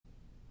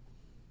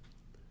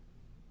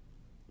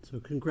So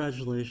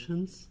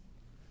congratulations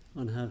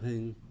on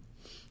having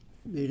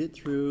made it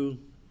through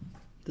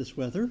this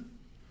weather,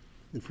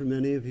 and for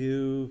many of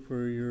you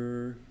for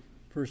your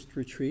first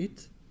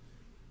retreat.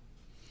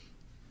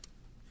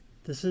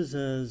 This is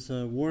as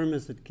warm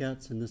as it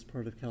gets in this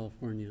part of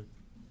California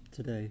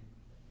today.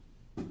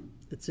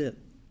 It's it.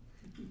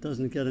 It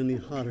doesn't get any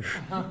hotter.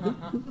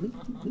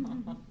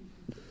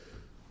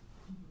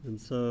 And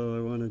so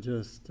I want to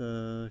just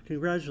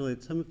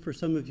congratulate for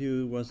some of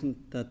you it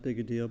wasn't that big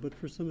a deal, but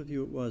for some of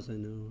you it was, I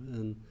know.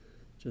 And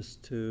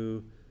just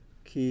to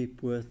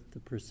keep with the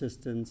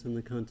persistence and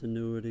the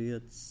continuity,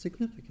 it's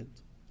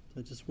significant.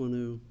 I just want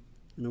to,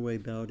 in a way,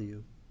 bow to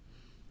you.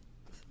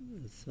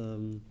 It's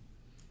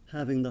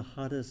having the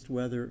hottest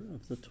weather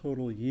of the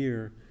total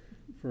year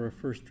for a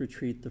first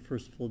retreat, the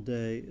first full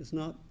day, is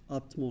not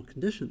optimal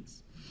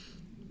conditions.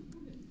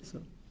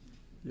 So,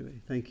 anyway,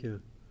 thank you.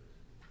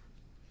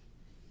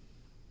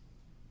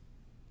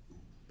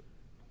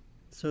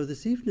 So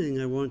this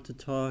evening I want to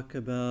talk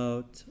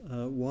about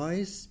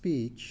wise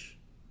speech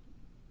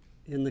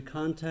in the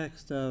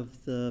context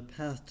of the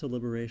path to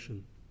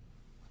liberation.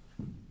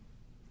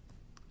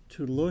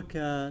 To look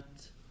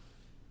at,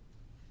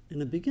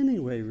 in a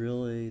beginning way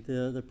really,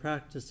 the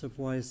practice of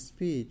wise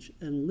speech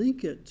and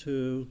link it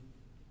to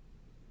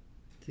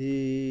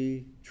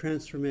the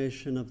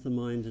transformation of the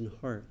mind and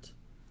heart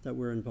that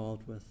we're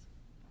involved with.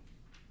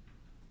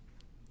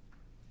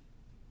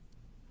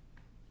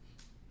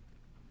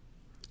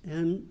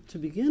 And to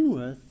begin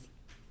with,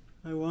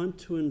 I want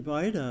to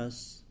invite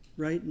us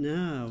right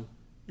now,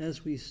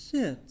 as we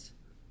sit,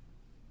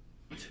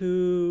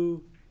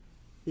 to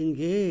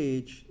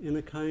engage in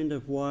a kind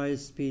of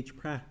wise speech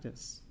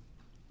practice,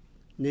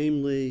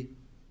 namely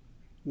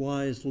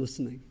wise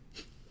listening.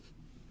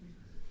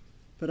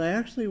 But I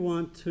actually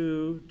want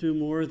to do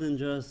more than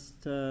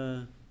just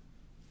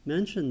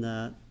mention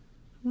that.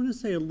 I want to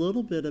say a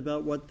little bit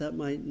about what that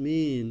might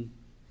mean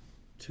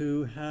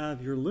to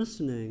have your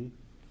listening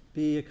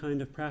be a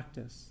kind of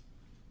practice.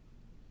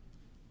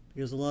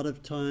 Because a lot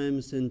of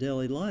times in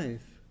daily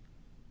life,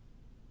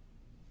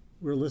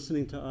 we're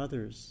listening to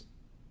others.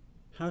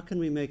 How can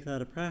we make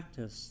that a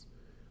practice?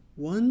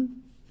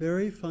 One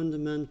very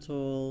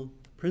fundamental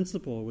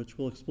principle, which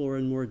we'll explore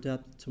in more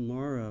depth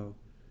tomorrow,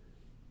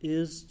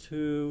 is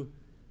to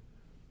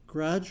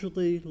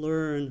gradually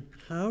learn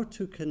how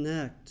to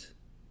connect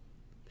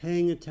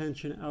paying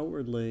attention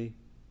outwardly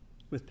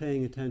with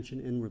paying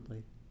attention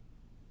inwardly.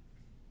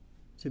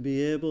 To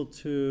be able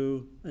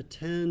to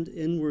attend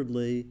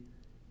inwardly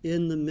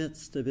in the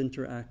midst of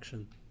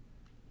interaction,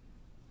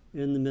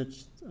 in the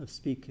midst of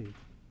speaking.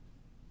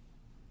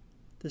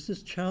 This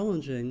is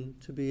challenging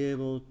to be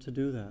able to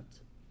do that.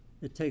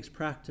 It takes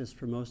practice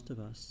for most of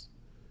us.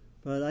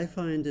 But I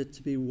find it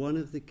to be one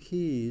of the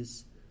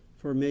keys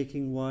for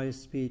making wise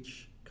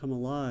speech come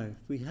alive.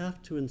 We have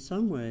to, in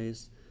some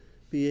ways,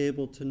 be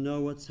able to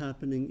know what's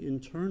happening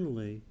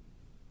internally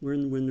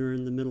when we're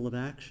in the middle of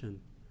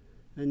action.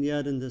 And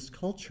yet in this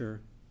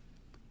culture,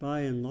 by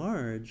and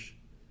large,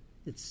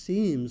 it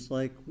seems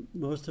like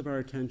most of our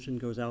attention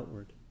goes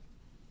outward.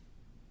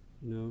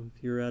 You know,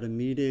 if you're at a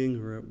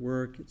meeting or at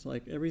work, it's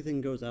like everything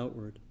goes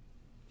outward.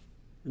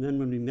 And then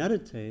when we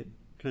meditate,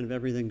 kind of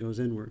everything goes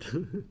inward.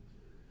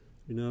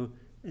 You know,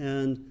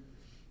 and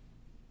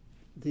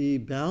the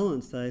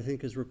balance that I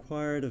think is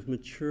required of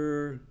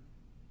mature,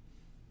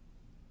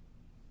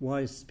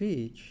 wise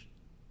speech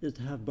is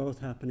to have both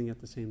happening at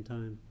the same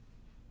time.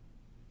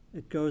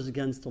 It goes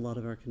against a lot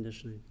of our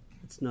conditioning.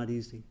 It's not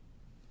easy.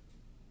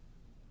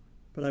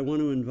 But I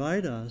want to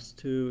invite us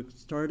to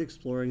start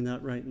exploring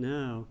that right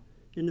now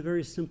in a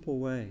very simple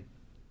way.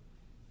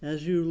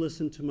 As you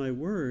listen to my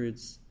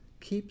words,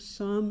 keep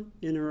some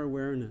inner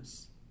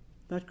awareness.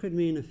 That could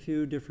mean a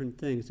few different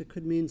things. It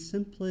could mean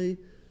simply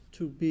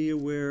to be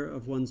aware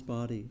of one's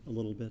body a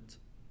little bit.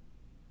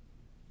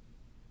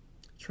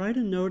 Try to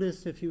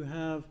notice if you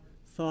have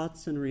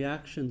thoughts and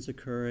reactions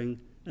occurring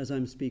as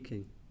I'm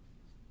speaking.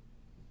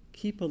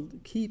 Keep,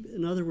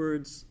 in other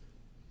words,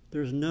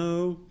 there's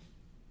no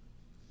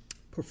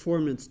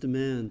performance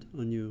demand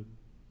on you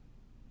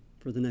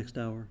for the next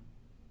hour.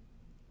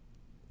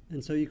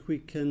 And so we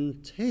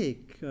can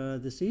take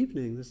this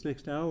evening, this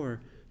next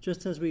hour,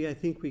 just as I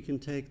think we can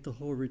take the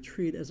whole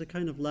retreat as a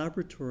kind of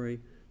laboratory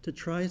to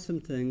try some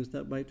things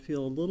that might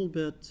feel a little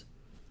bit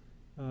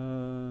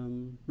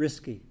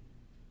risky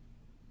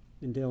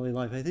in daily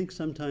life. I think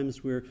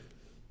sometimes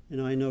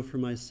I know for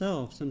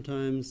myself,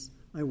 sometimes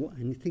I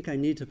think I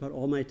need to put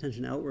all my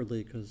attention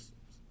outwardly because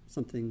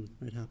something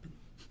might happen,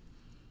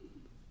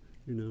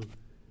 you know.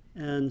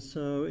 And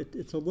so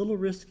it's a little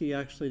risky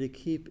actually to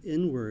keep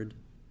inward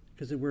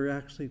because we're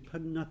actually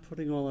not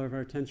putting all of our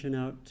attention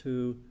out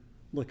to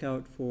look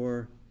out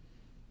for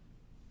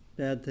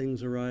bad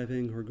things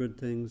arriving or good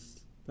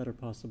things that are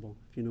possible,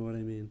 if you know what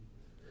I mean.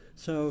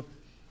 So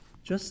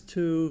just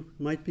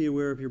might be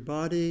aware of your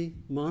body,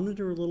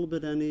 monitor a little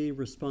bit any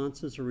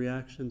responses or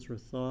reactions or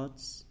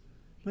thoughts.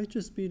 Might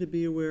just be to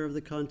be aware of the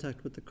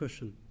contact with the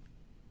cushion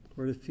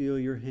or to feel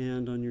your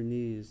hand on your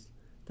knees.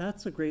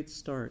 That's a great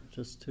start,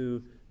 just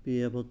to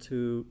be able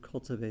to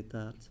cultivate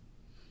that.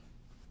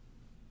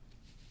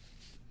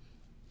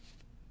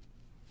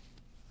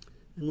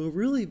 And we'll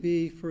really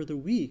be, for the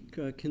week,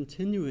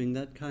 continuing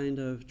that kind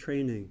of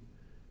training,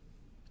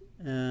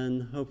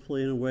 and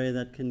hopefully in a way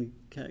that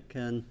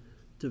can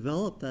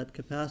develop that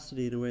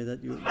capacity in a way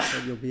that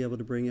you'll be able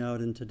to bring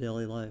out into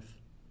daily life.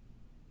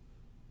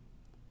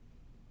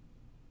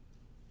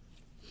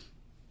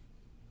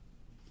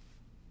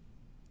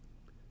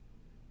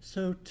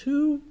 So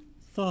 2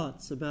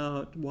 thoughts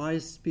about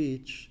wise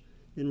speech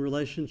in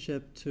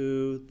relationship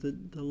to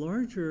the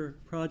larger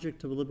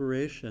project of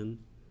liberation.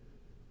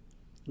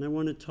 And I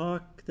want to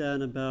talk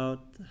then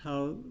about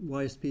how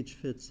wise speech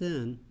fits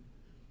in,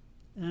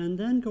 and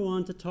then go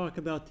on to talk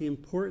about the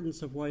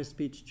importance of wise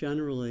speech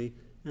generally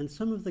and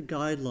some of the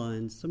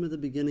guidelines, some of the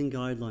beginning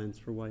guidelines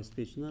for wise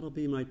speech. And that'll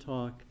be my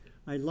talk.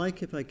 I'd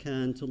like, if I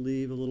can, to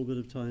leave a little bit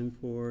of time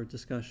for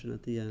discussion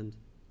at the end.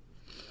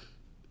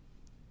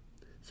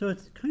 So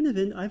it's kind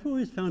of I've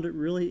always found it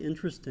really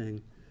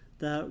interesting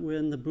that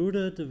when the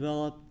Buddha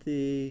developed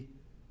the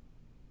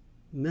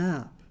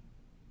map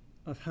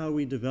of how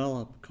we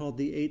develop, called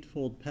the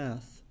Eightfold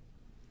Path,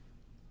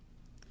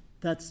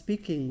 that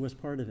speaking was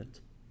part of it.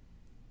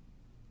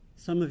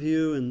 Some of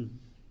you and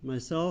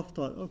myself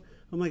thought, oh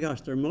my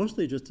gosh, they're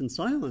mostly just in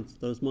silence,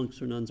 those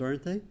monks or nuns,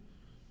 aren't they?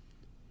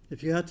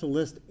 If you had to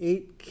list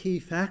 8 key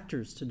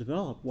factors to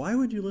develop, why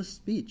would you list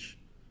speech?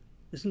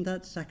 Isn't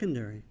that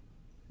secondary?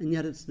 And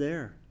yet it's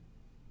there.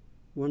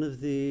 One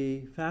of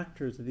the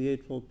factors of the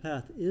Eightfold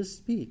Path is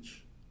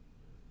speech.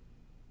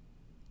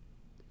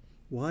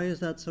 Why is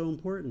that so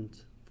important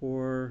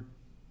for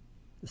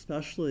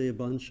especially a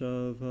bunch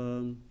of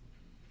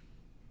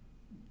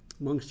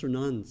monks or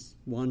nuns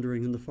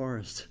wandering in the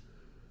forest?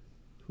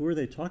 Who are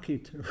they talking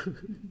to?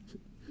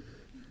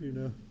 You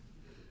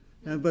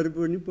know. But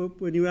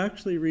when you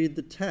actually read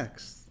the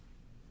text,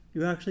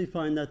 you actually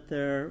find that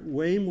they're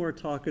way more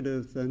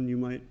talkative than you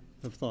might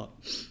have thought.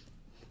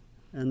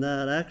 And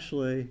that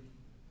actually,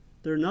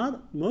 they're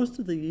not, most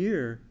of the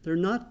year, they're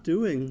not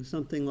doing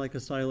something like a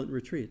silent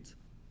retreat.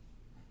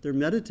 They're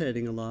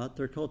meditating a lot,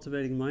 they're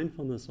cultivating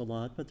mindfulness a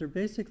lot, but they're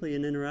basically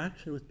in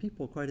interaction with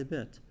people quite a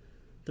bit.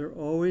 They're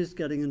always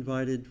getting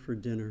invited for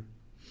dinner.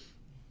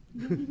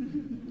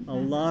 A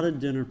lot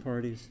of dinner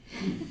parties.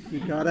 You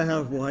gotta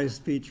have wise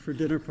speech for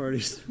dinner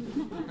parties.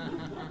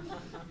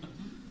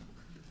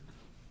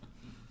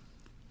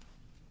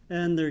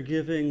 And they're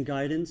giving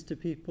guidance to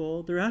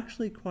people. They're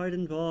actually quite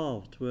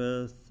involved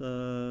with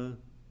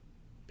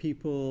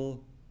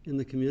people in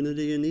the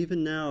community. And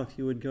even now, if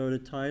you would go to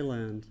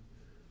Thailand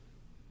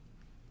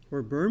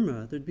or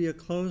Burma, there'd be a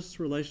close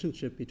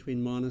relationship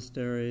between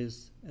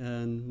monasteries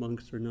and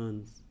monks or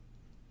nuns.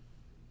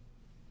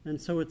 And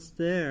so it's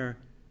there.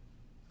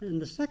 And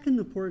the second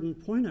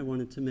important point I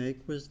wanted to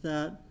make was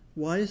that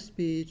wise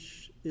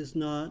speech is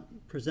not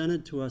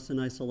presented to us in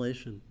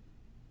isolation.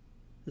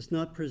 It's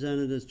not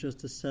presented as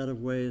just a set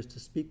of ways to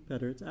speak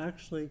better. It's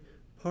actually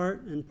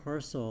part and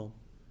parcel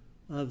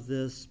of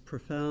this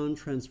profound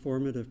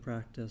transformative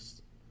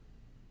practice,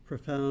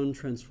 profound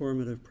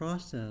transformative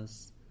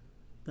process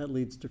that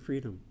leads to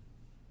freedom.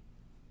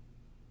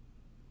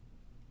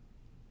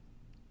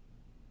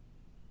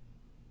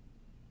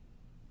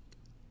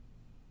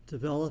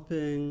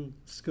 Developing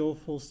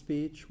skillful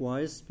speech,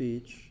 wise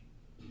speech,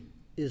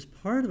 is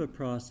part of a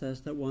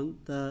process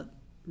that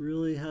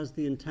really has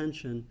the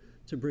intention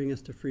to bring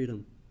us to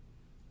freedom,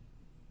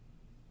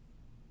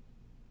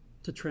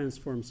 to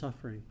transform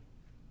suffering.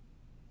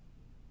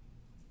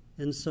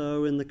 And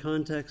so in the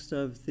context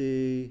of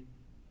the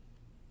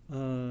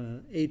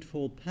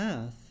Eightfold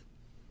Path,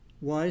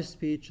 wise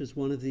speech is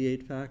one of the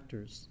 8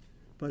 factors,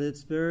 but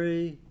it's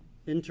very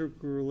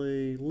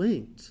integrally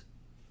linked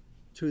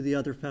to the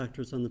other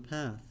factors on the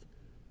path.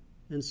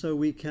 And so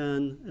we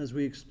can, as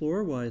we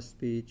explore wise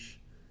speech,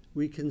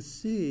 we can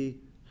see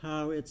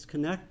how it's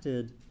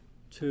connected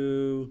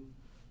to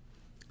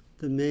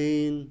the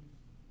main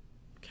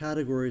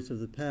categories of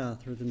the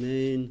path, or the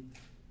main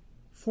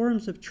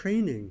forms of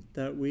training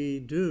that we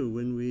do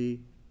when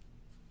we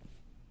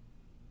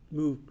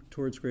move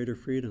towards greater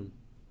freedom.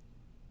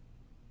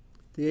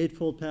 The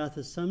Eightfold Path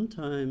is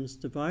sometimes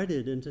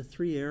divided into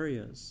 3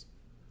 areas.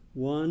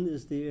 One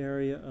is the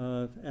area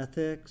of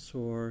ethics,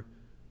 or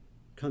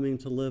coming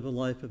to live a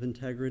life of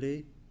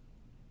integrity.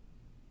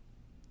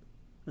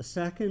 A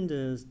second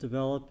is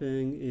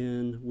developing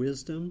in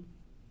wisdom.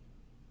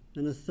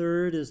 And a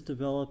third is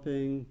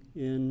developing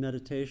in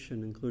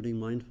meditation, including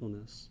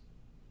mindfulness.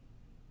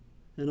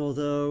 And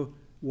although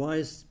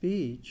wise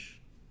speech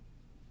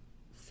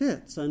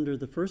fits under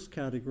the first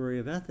category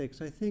of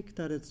ethics, I think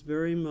that it's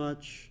very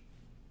much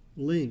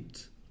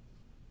linked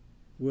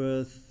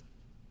with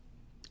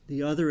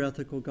the other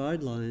ethical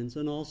guidelines,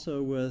 and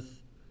also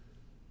with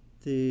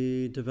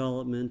the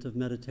development of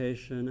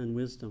meditation and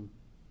wisdom.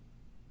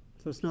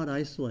 So it's not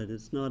isolated.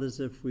 It's not as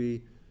if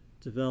we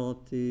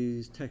develop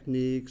these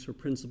techniques or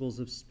principles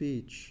of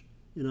speech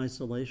in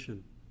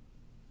isolation,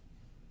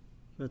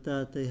 but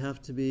that they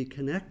have to be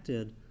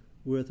connected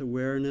with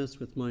awareness,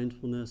 with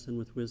mindfulness, and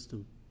with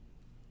wisdom.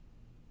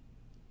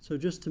 So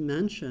just to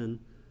mention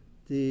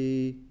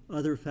the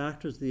other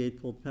factors of the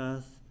Eightfold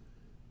Path,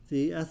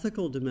 the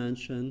ethical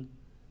dimension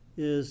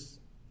is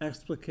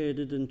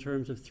explicated in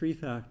terms of three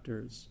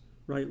factors: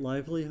 right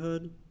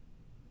livelihood,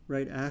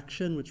 right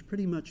action, which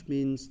pretty much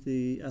means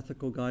the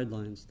ethical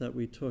guidelines that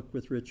we took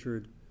with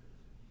Richard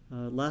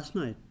last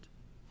night.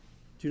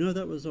 Do you know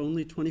that was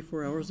only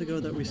 24 hours ago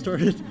that we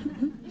started?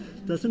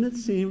 Doesn't it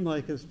seem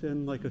like it's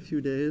been like a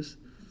few days?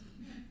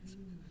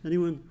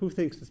 Anyone who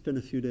thinks it's been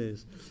a few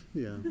days?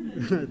 Yeah,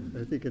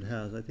 I think it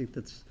has. I think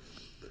that's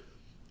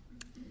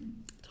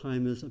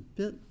time is a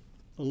bit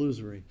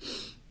illusory.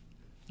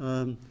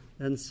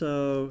 And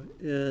so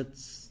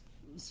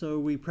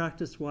we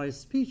practice wise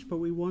speech, but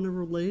we want to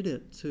relate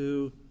it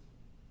to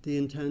the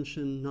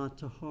intention not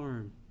to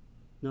harm,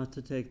 not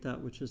to take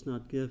that which is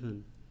not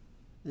given,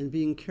 and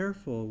being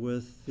careful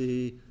with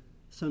the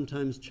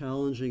sometimes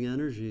challenging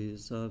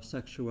energies of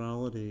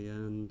sexuality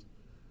and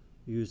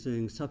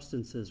using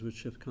substances which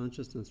shift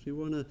consciousness. We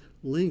want to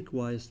link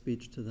wise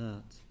speech to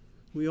that.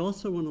 We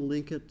also want to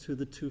link it to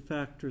the two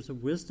factors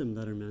of wisdom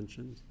that are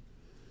mentioned.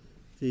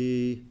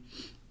 You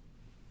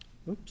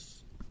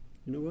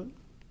know what?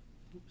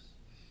 Oops.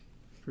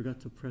 I forgot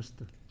to press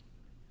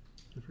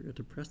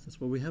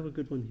this. Well, we have a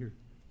good one here.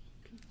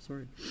 Okay,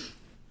 sorry.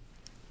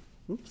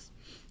 Oops.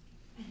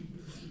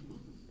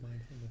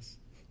 Mindfulness.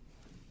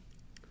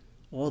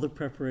 All the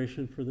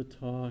preparation for the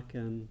talk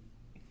and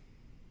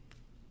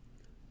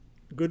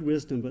good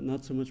wisdom, but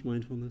not so much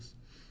mindfulness.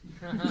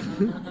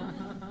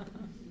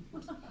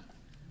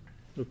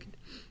 Okay.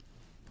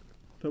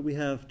 But we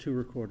have two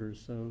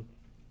recorders, so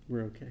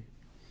we're okay.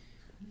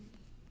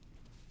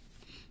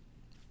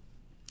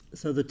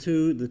 So the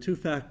two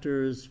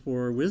factors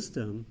for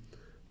wisdom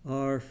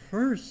are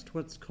first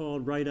what's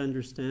called right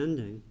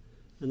understanding,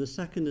 and the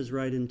second is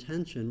right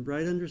intention.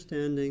 Right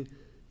understanding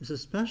is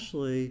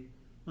especially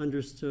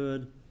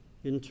understood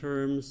in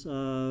terms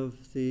of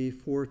the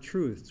four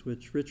truths,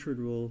 which Richard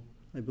will,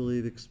 I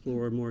believe,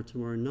 explore more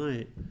tomorrow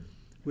night,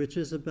 which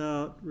is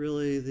about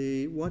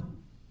really what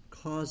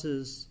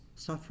causes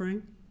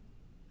suffering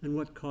and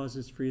what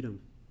causes freedom.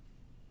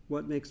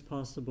 What makes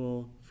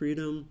possible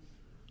freedom?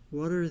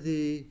 What are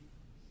the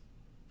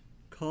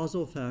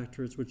causal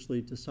factors which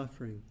lead to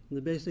suffering? And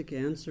the basic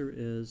answer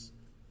is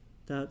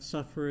that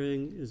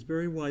suffering is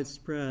very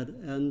widespread,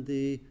 and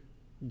the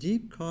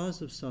deep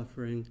cause of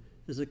suffering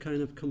is a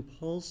kind of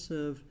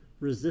compulsive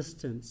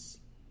resistance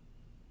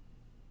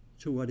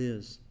to what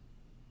is,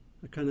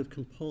 a kind of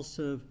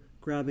compulsive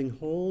grabbing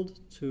hold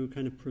to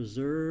kind of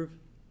preserve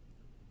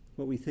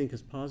what we think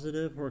is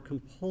positive, or a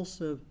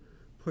compulsive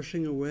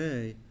pushing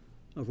away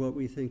of what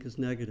we think is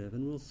negative.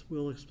 And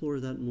we'll explore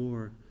that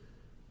more.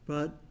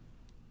 But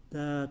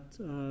that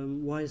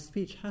wise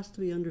speech has to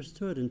be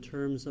understood in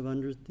terms of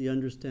the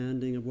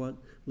understanding of what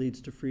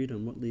leads to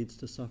freedom, what leads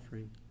to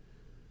suffering.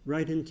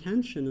 Right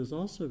intention is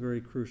also very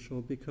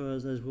crucial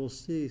because, as we'll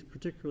see,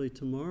 particularly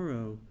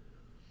tomorrow,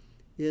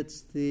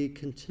 it's the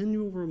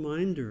continual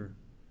reminder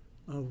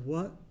of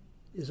what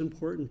is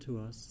important to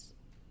us,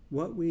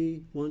 what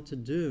we want to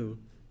do,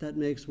 that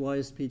makes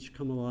wise speech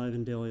come alive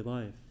in daily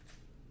life.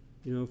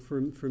 You know,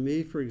 for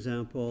me, for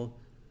example,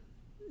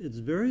 it's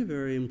very,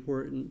 very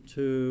important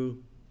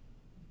to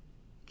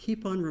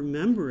keep on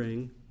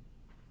remembering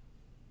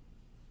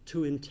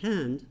to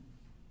intend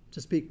to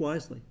speak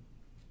wisely.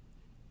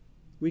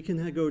 We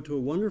can go to a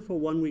wonderful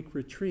one-week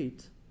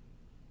retreat,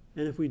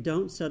 and if we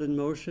don't set in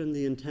motion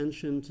the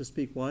intention to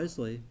speak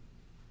wisely,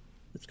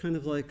 it's kind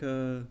of like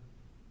a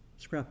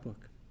scrapbook.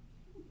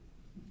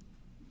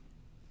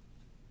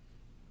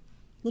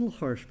 A little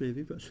harsh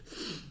maybe,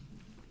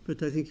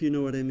 but I think you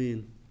know what I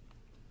mean.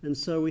 And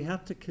so we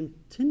have to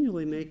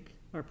continually make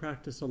our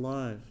practice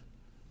alive,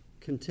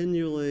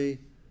 continually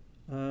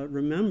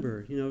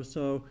remember.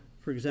 So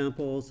for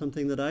example,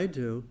 something that I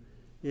do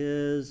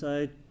is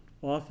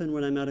often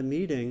when I'm at a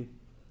meeting,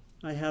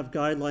 I have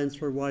guidelines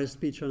for wise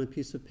speech on a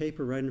piece of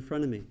paper right in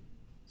front of me,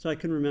 so I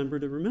can remember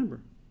to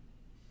remember.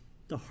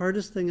 The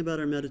hardest thing about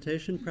our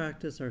meditation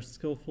practice, our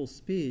skillful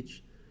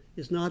speech,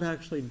 is not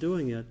actually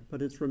doing it,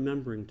 but it's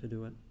remembering to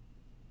do it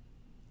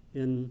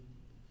in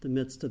the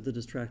midst of the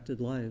distracted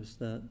lives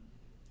that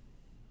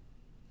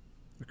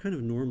are kind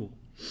of normal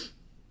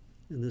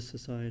in this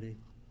society.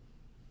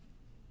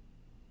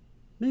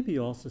 Maybe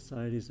all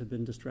societies have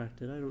been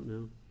distracted, I don't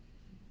know.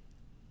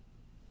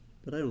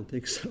 But I don't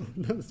think so,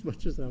 not as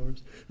much as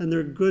ours. And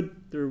they're good,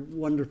 they're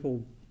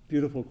wonderful,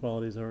 beautiful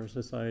qualities of our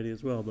society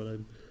as well, but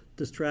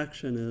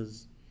distraction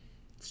is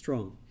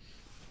strong.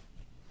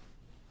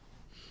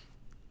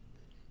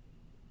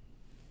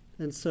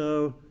 And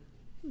so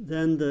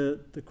then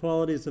the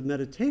qualities of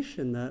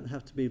meditation that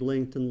have to be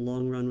linked in the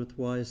long run with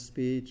wise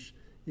speech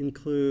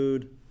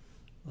include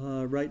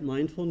right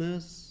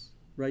mindfulness,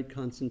 right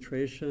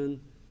concentration,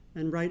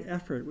 and right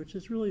effort, which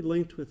is really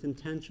linked with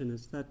intention.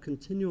 It's that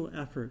continual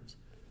effort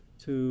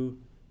to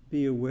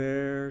be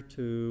aware,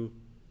 to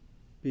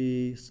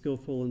be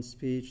skillful in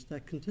speech,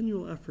 that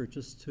continual effort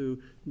just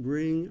to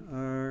bring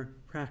our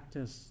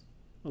practice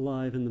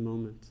alive in the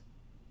moment.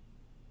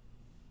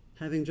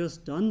 having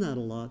just done that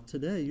a lot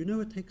today, you know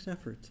it takes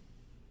effort.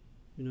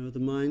 You know, the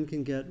mind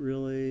can get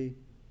really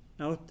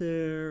out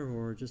there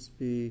or just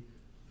be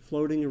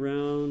floating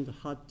around a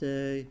hot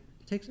day.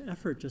 It takes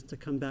effort just to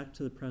come back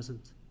to the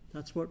present.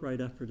 That's what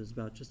right effort is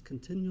about, just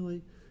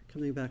continually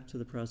coming back to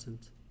the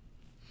present.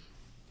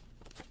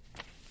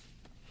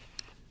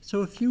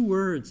 So a few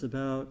words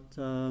about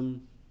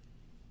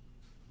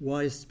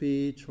wise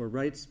speech or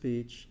right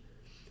speech.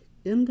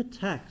 In the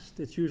text,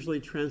 it's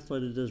usually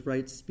translated as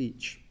right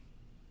speech.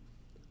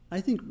 I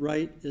think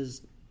right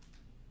is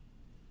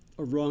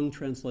a wrong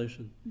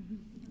translation,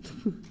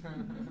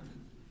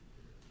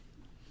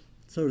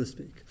 so to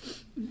speak,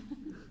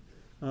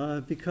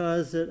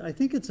 because I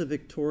think it's a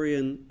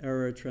Victorian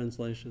era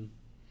translation.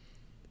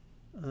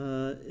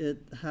 It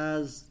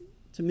has,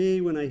 to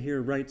me, when I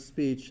hear right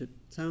speech, it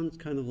sounds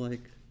kind of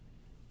like,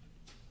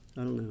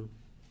 I don't know,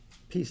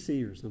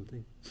 PC or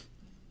something,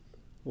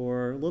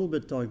 or a little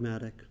bit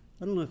dogmatic.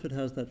 I don't know if it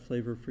has that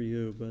flavor for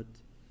you, but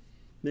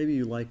maybe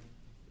you like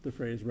the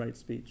phrase right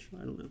speech.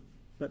 I don't know,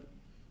 but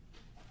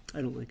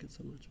I don't like it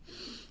so much.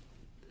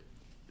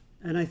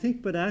 And I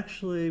think, but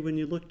actually, when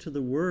you look to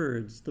the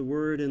words, the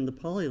word in the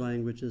Pali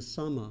language is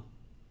sama,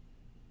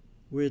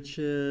 which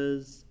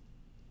is,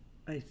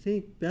 I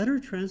think, better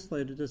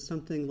translated as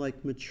something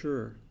like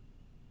mature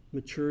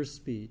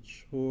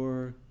speech,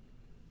 or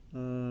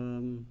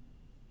kind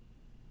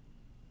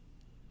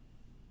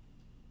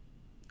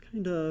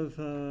of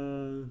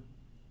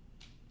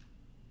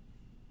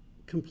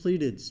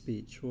completed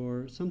speech,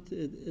 or something.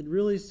 It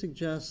really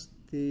suggests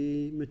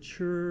the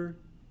mature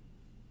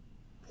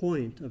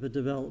point of a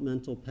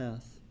developmental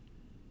path.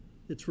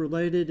 It's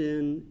related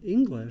in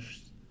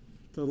English,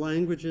 the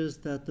languages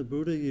that the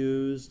Buddha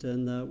used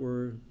and that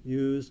were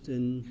used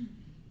in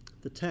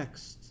the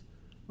texts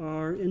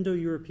are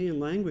Indo-European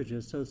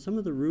languages, so some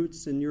of the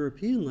roots in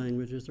European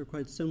languages are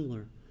quite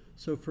similar.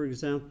 So for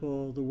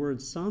example, the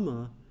word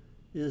sama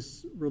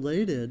is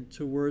related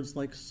to words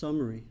like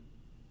summary,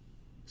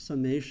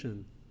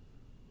 summation,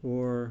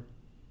 or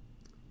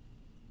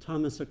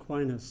Thomas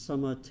Aquinas,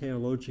 summa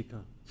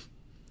theologica,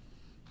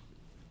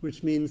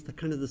 which means the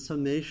kind of the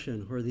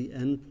summation or the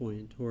end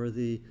point or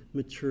the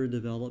mature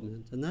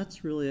development. And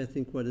that's really, I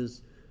think, what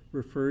is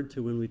referred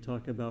to when we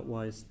talk about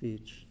wise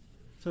speech.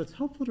 So it's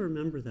helpful to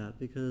remember that,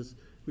 because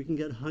we can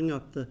get hung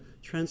up. The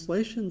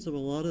translations of a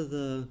lot of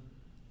the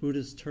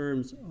Buddhist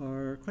terms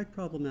are quite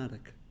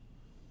problematic.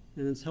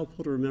 And it's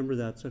helpful to remember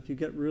that. So if you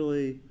get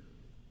really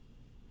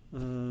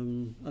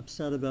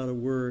upset about a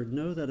word,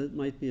 know that it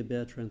might be a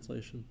bad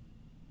translation.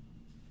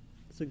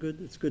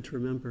 It's good to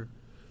remember.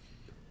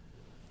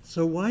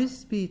 So wise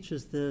speech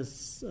is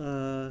this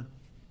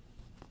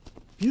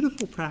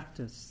beautiful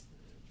practice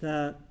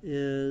that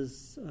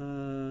is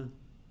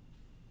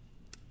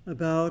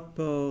about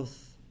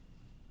both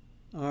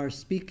our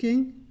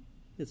speaking,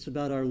 it's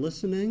about our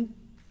listening.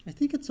 I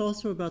think it's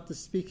also about the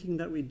speaking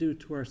that we do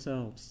to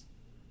ourselves.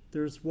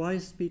 There's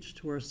wise speech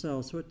to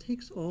ourselves, so it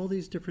takes all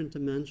these different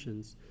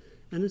dimensions.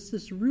 And it's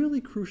this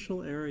really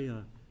crucial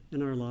area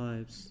in our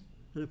lives,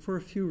 and for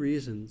a few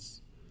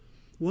reasons.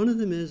 One of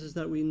them is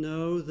that we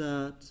know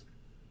that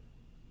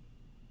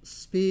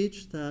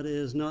speech that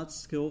is not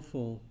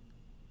skillful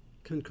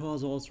can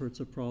cause all sorts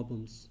of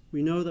problems.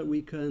 We know that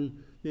we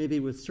can,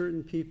 maybe with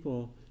certain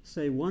people,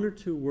 say one or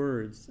two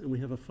words and we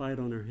have a fight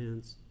on our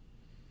hands.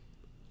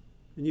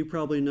 And you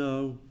probably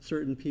know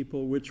certain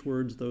people which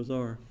words those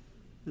are.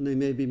 And they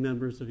may be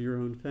members of your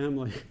own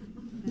family,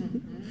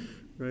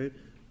 right?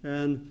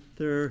 And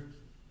they're,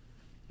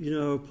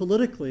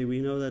 politically, we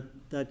know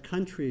that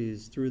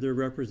countries, through their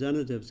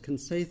representatives, can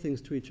say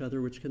things to each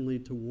other which can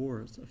lead to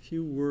wars. A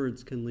few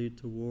words can lead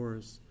to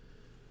wars.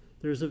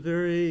 There's a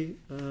very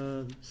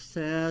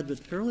sad but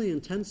fairly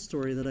intense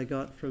story that I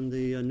got from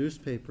the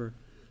newspaper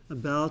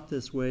about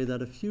this way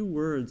that a few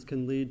words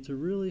can lead to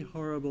really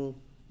horrible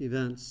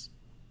events.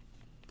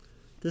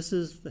 This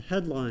is the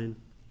headline: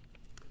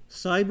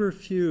 Cyber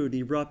feud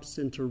erupts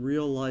into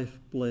real-life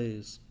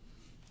blaze.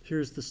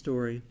 Here's the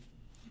story.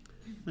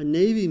 A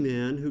Navy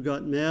man who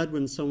got mad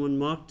when someone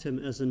mocked him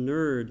as a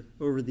nerd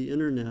over the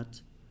internet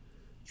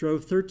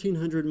drove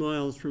 1,300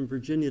 miles from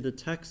Virginia to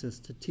Texas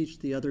to teach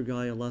the other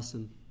guy a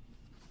lesson.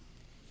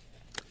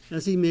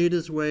 As he made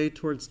his way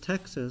towards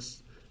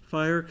Texas,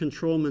 Fire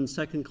Controlman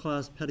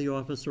Second-Class Petty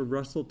Officer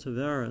Russell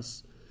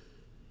Tavares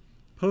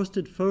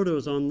posted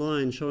photos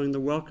online showing the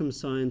welcome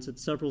signs at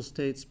several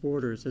states'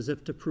 borders as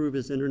if to prove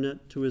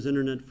to his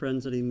internet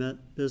friends that he meant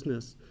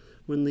business.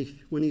 When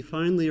he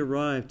finally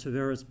arrived,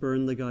 Tavares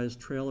burned the guy's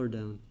trailer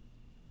down.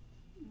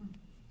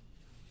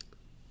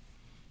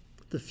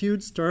 The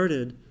feud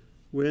started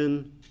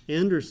when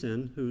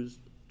Anderson, whose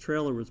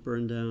trailer was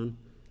burned down,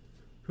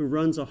 who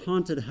runs a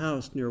haunted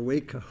house near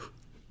Waco.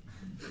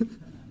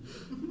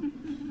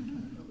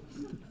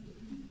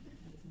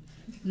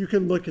 You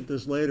can look at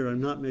this later. I'm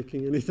not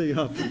making anything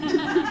up.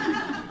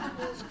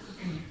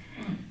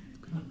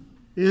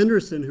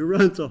 Anderson, who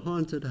runs a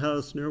haunted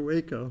house near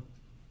Waco,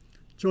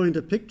 joined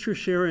a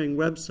picture-sharing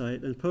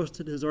website and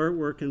posted his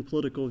artwork and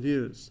political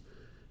views.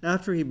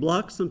 after he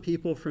blocked some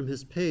people from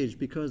his page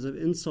because of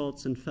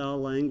insults and foul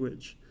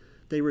language,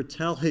 they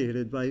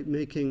retaliated by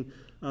making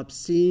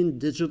obscene,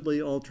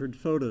 digitally altered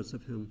photos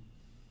of him.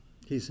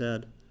 He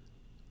said,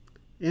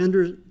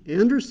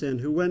 Anderson,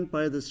 who went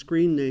by the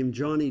screen name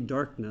Johnny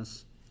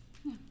Darkness,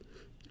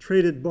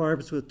 traded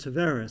barbs with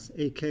Tavares,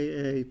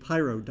 a.k.a.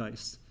 Pyro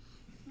Dice.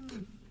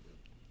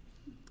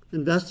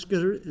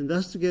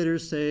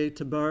 Investigators say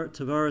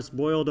Tavares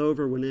boiled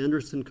over when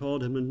Anderson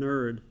called him a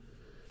nerd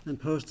and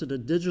posted a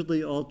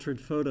digitally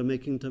altered photo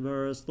making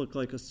Tavares look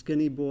like a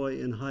skinny boy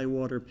in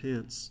high-water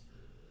pants,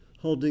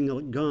 holding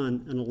a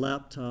gun and a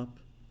laptop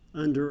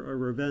under a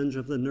Revenge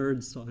of the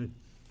Nerds sign.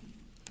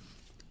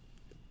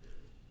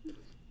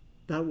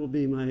 That will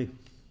be my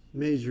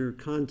major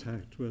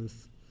contact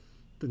with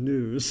the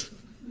news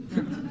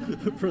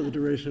for the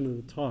duration of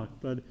the talk.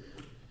 But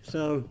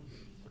so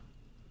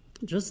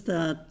just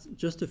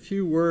a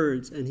few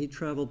words, and he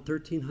traveled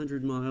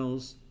 1,300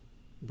 miles,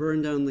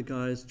 burned down the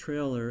guy's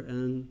trailer,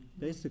 and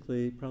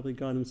basically probably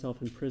got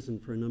himself in prison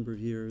for a number of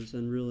years,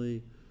 and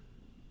really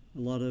a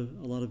lot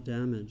of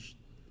damage.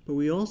 But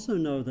we also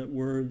know that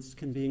words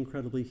can be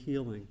incredibly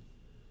healing.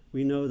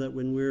 We know that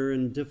when we're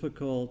in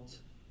difficult,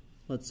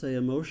 let's say,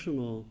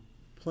 emotional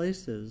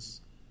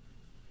places,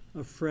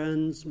 a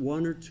friend's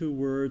one or two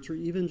words, or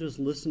even just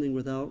listening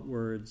without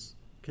words,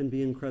 can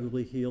be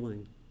incredibly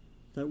healing.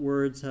 That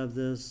words have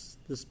this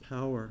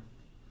power.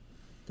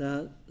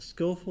 That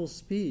skillful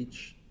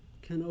speech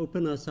can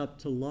open us up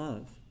to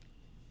love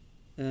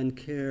and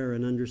care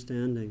and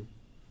understanding.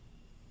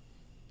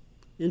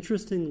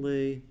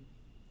 Interestingly,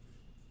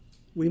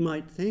 we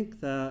might think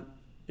that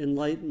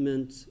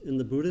enlightenment in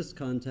the Buddhist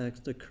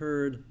context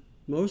occurred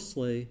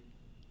mostly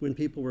when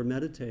people were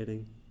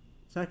meditating.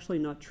 It's actually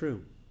not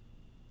true.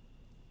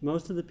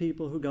 Most of the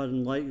people who got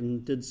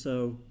enlightened did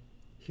so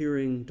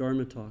hearing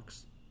Dharma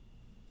talks.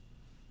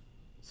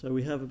 So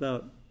we have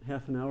about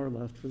half an hour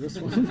left for this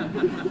one.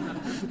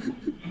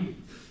 You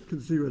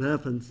can see what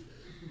happens.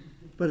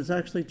 But it's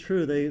actually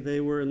true.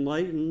 They were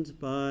enlightened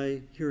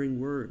by hearing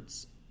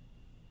words.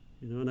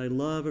 And I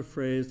love a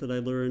phrase that I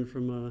learned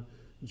from a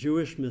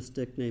Jewish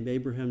mystic named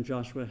Abraham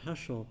Joshua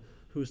Heschel,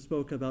 who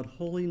spoke about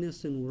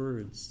holiness in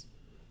words,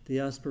 the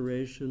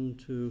aspiration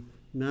to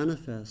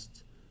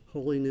manifest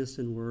holiness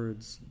in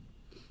words.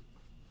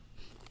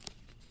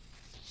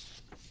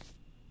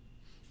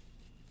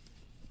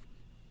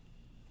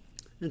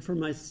 And for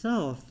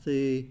myself,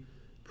 the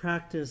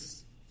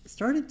practice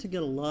started to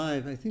get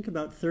alive, I think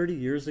about 30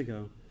 years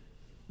ago.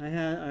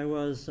 I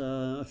was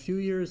a few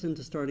years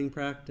into starting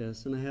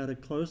practice, and I had a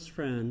close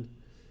friend,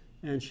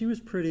 and she was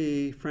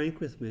pretty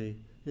frank with me.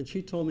 And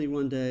she told me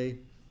one day,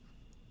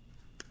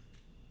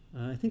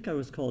 I think I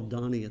was called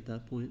Donnie at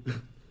that point.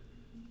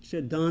 She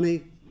said,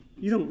 Donnie,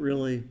 you don't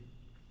really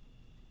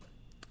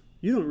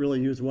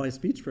use wise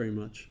speech very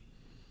much.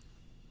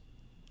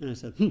 And I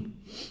said,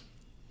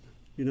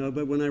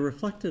 but when I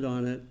reflected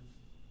on it,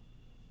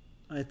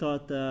 I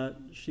thought that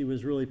she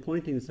was really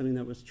pointing to something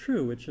that was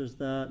true, which is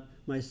that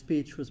my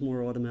speech was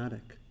more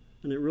automatic.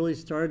 And it really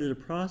started a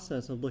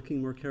process of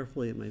looking more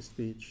carefully at my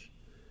speech.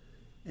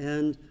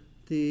 And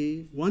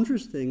the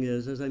wondrous thing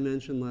is, as I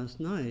mentioned last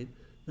night,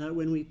 that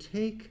when we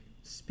take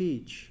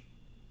speech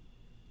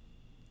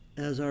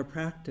as our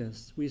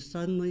practice, we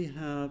suddenly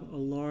have a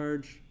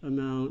large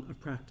amount of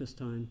practice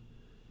time.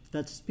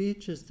 That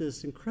speech is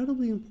this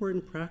incredibly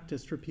important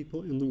practice for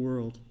people in the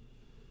world,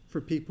 for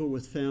people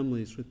with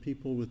families, with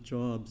people with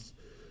jobs,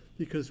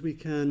 because we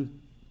can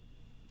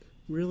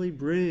really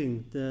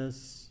bring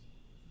this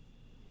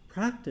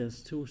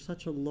practice to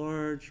such a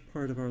large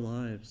part of our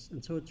lives.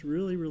 And so it's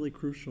really, really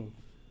crucial.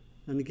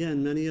 And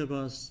again, many of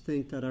us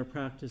think that our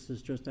practice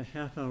is just a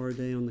half-hour a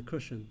day on the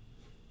cushion.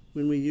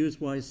 When we use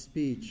wise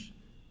speech,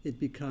 it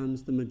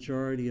becomes the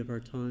majority of our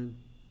time.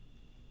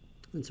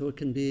 And so it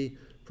can be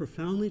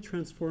profoundly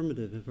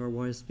transformative if our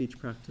wise speech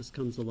practice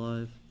comes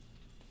alive.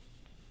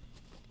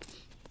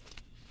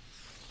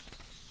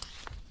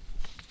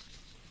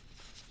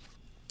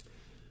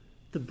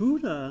 The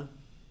Buddha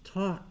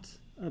talked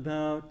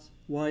about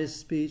wise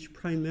speech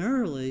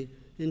primarily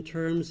in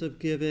terms of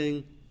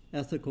giving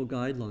ethical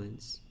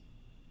guidelines.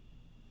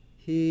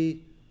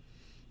 He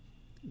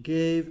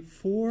gave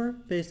 4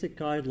 basic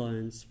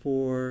guidelines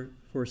for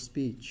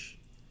speech.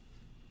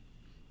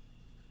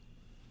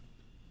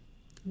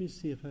 Let me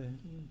see if I know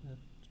what that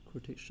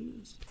quotation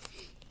is.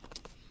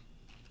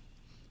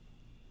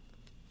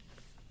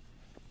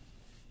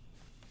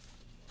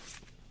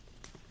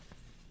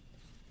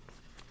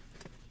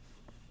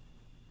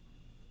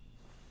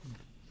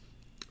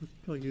 I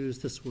think I'll use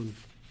this one.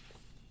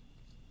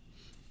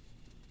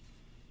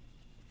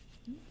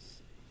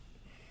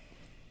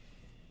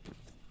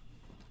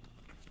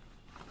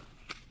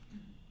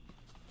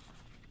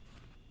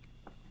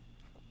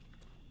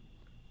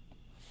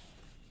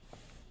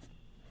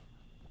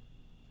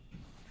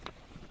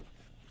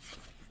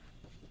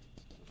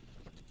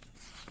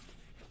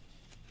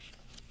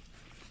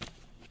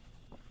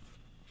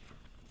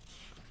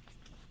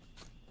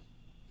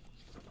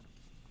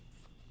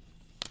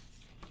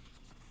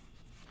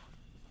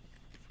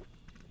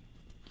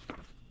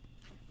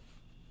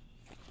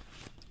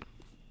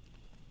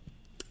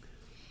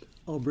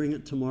 I'll bring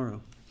it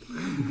tomorrow.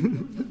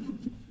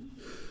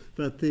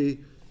 But the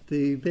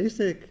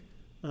basic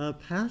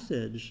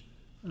passage,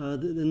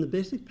 in the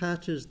basic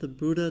passage, the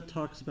Buddha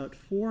talks about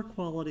 4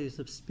 qualities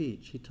of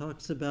speech. He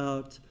talks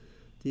about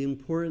the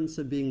importance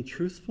of being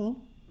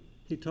truthful.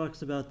 He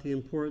talks about the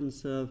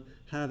importance of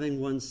having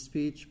one's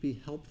speech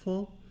be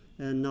helpful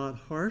and not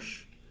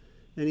harsh.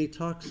 And he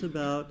talks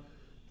about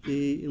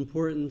the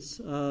importance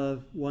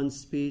of one's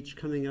speech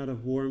coming out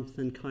of warmth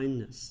and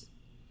kindness.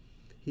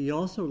 He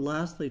also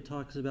lastly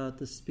talks about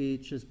the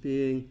speech as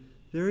being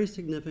very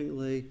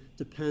significantly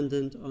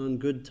dependent on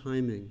good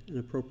timing and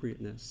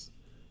appropriateness.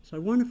 So I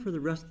want to, for the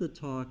rest of the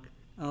talk,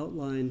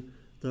 outline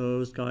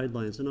those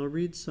guidelines, and I'll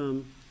read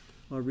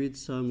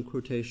some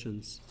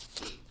quotations.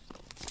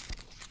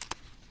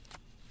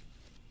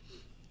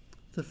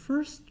 The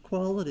first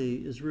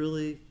quality is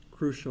really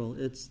crucial.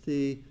 It's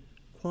the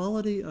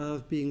quality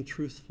of being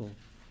truthful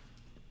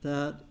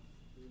that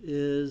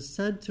is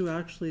said to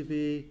actually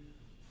be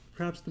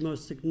perhaps the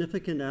most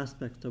significant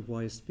aspect of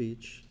wise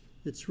speech.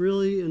 It's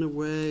really, in a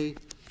way,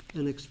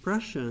 an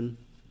expression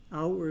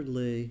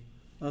outwardly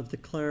of the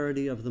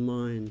clarity of the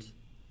mind.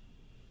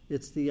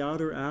 It's the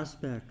outer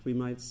aspect, we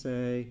might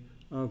say,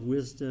 of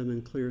wisdom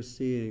and clear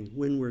seeing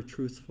when we're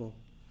truthful.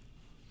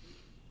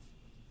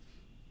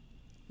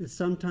 It's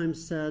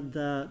sometimes said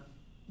that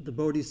the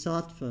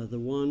bodhisattva, the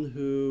one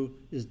who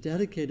is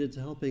dedicated to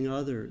helping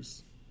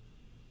others,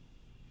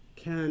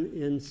 can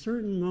in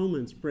certain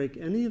moments break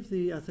any of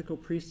the ethical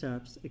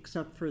precepts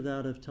except for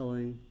that of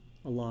telling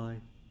a lie,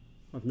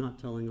 of not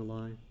telling a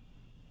lie.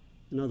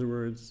 In other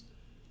words,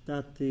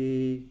 that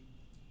the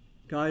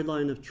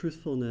guideline of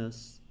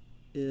truthfulness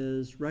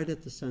is right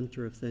at the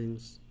center of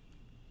things.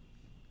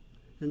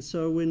 And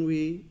so when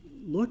we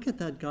look at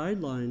that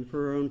guideline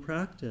for our own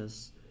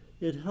practice,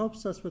 it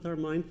helps us with our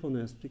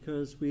mindfulness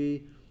because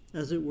we,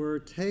 as it were,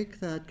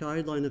 take that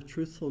guideline of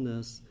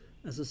truthfulness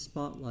as a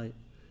spotlight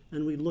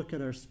and we look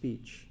at our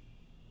speech.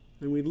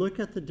 And we look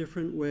at the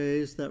different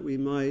ways that we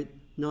might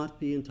not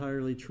be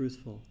entirely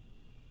truthful.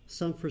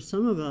 For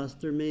some of us,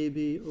 there may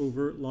be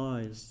overt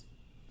lies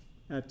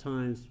at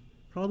times.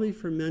 Probably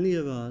for many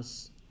of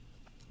us,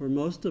 or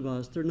most of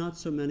us, there are not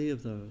so many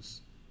of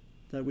those,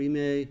 that we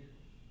may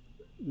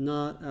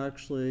not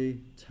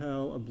actually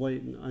tell a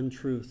blatant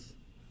untruth.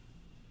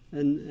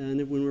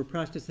 And when we're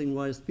practicing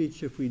wise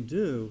speech, if we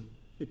do,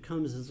 it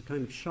comes as a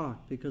kind of shock,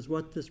 because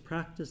what this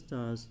practice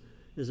does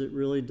is it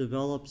really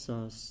develops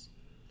us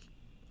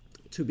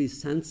to be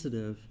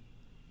sensitive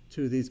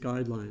to these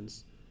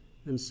guidelines.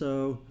 And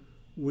so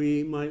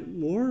we might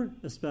more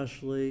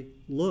especially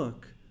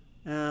look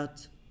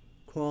at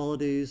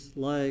qualities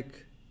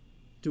like,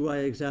 do I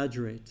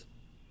exaggerate?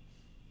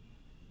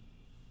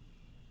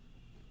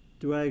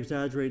 Do I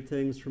exaggerate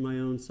things for my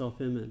own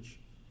self-image?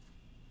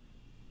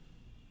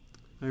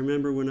 I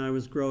remember when I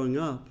was growing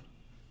up,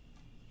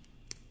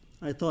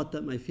 I thought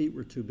that my feet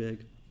were too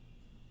big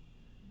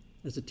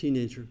as a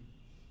teenager.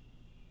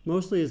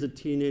 Mostly as a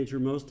teenager,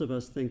 most of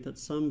us think that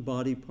some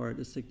body part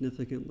is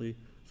significantly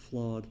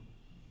flawed.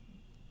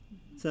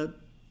 Does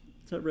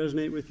that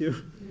resonate with you?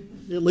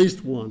 At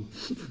least one.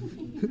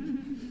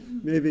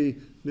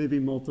 maybe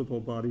multiple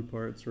body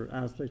parts or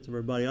aspects of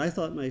our body. I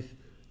thought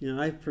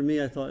for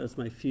me, I thought it was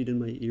my feet and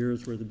my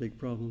ears were the big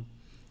problem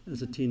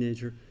as a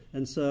teenager.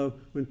 And so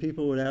when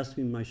people would ask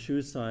me my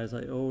shoe size,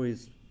 I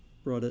always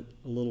brought it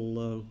a little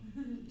low.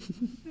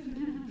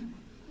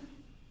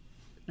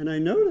 And I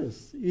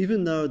noticed,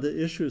 even though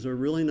the issues are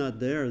really not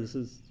there, this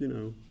is,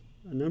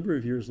 a number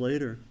of years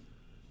later,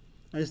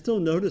 I still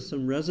notice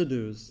some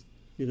residues,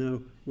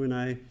 when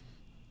I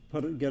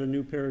get a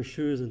new pair of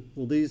shoes and,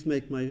 will these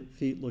make my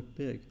feet look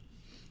big?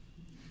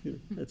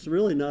 It's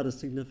really not a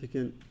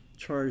significant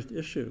charged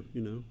issue,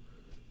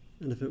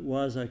 And if it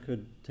was, I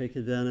could take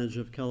advantage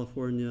of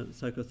California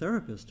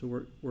psychotherapists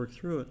to work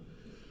through it.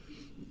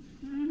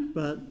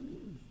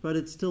 But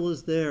it still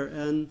is there,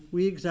 and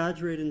we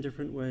exaggerate in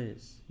different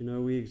ways.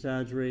 We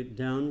exaggerate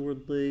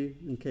downwardly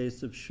in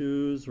case of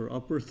shoes, or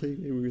upwardly,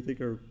 maybe we think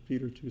our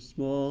feet are too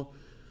small,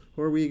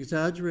 or we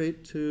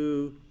exaggerate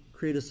to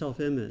create a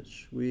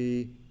self-image.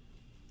 We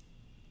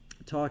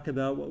talk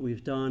about what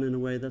we've done in a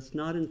way that's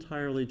not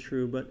entirely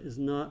true, but is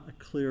not a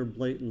clear,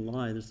 blatant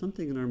lie. There's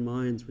something in our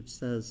minds which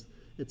says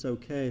it's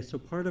okay. So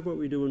part of what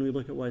we do when we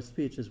look at wise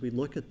speech is we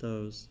look at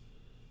those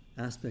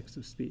aspects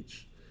of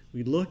speech.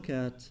 We look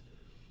at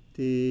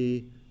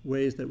the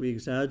ways that we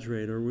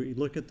exaggerate, or we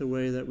look at the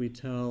way that we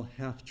tell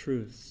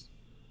half-truths,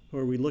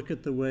 or we look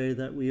at the way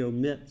that we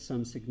omit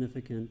some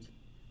significant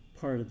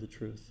part of the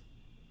truth.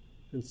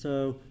 And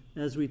so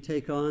as we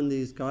take on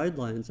these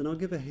guidelines, and I'll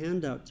give a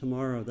handout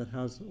tomorrow that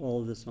has all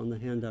of this on the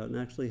handout and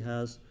actually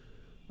has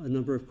a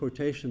number of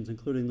quotations,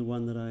 including the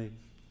one that I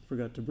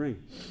forgot to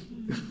bring.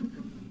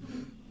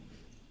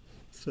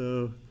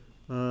 So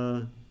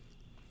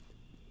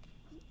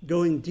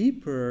going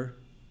deeper,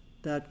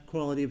 that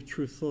quality of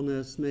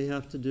truthfulness may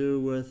have to do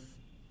with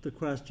the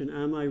question,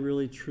 am I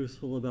really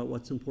truthful about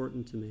what's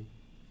important to me?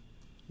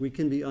 We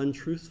can be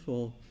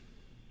untruthful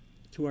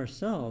to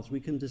ourselves. We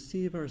can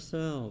deceive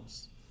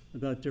ourselves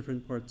about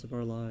different parts of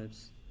our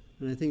lives.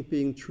 And I think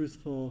being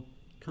truthful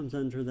comes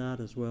under that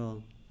as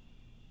well.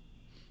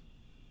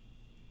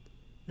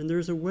 And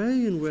there's a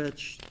way in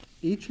which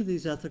each of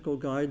these ethical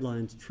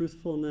guidelines,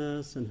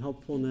 truthfulness and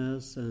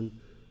helpfulness and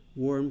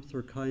warmth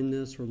or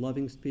kindness or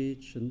loving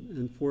speech,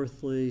 and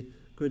fourthly,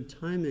 good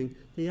timing,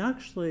 they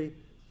actually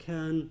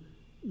can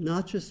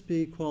not just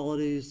be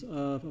qualities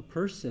of a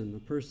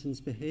person's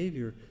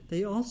behavior.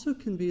 They also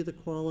can be the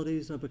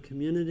qualities of a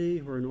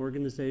community or an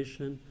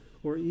organization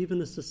or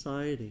even a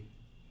society,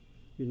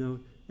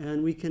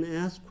 And we can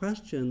ask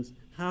questions,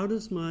 how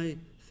does my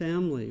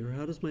family or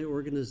how does my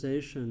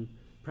organization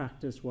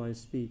practice wise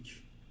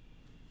speech?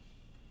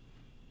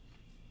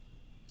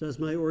 Does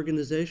my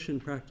organization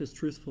practice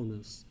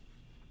truthfulness?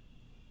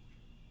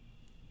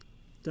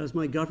 Does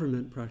my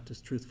government practice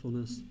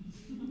truthfulness?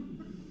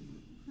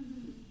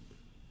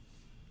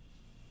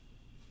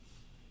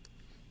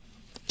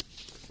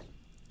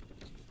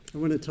 I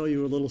want to tell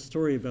you a little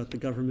story about the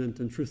government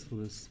and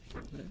truthfulness.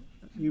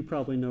 You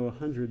probably know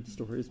 100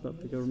 stories about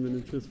the government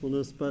and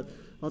truthfulness, but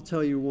I'll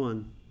tell you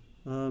one.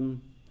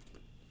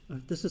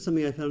 This is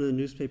something I found in a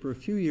newspaper a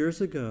few years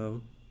ago.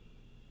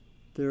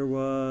 There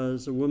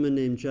was a woman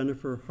named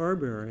Jennifer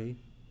Harberry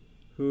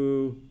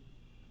who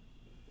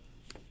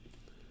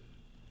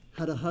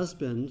had a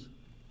husband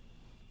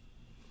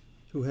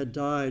who had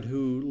died,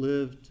 who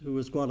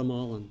was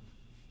Guatemalan.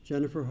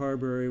 Jennifer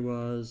Harberry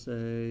was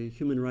a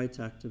human rights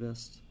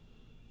activist,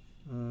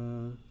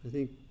 I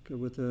think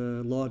with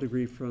a law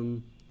degree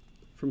from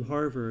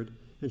Harvard,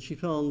 and she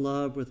fell in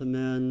love with a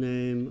man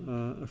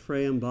named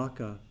Ephraim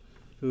Baca,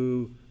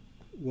 who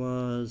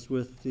was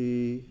with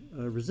the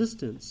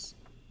resistance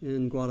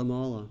in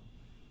Guatemala.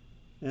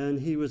 And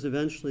he was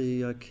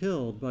eventually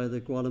killed by the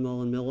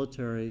Guatemalan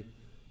military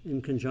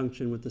in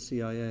conjunction with the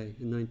CIA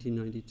in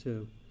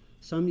 1992.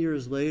 Some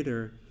years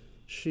later,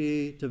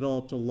 she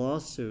developed a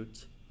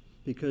lawsuit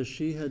because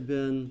she had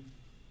been,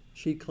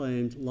 she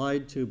claimed,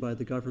 lied to by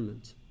the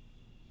government.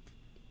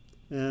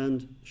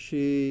 And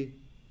she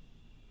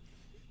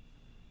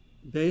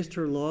based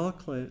her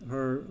lawsuit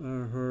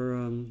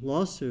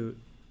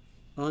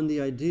on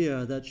the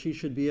idea that she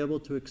should be able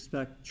to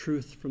expect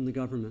truth from the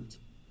government.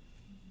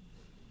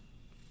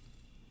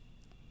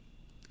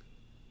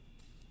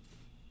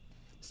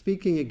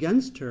 Speaking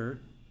against her,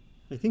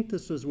 I think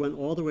this went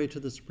all the way to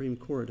the Supreme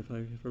Court, if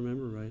I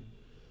remember right.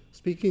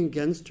 Speaking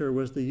against her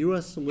was the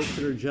U.S.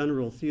 Solicitor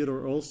General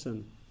Theodore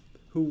Olson,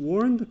 who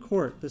warned the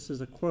court, this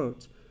is a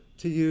quote,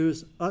 to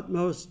use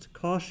utmost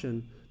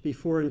caution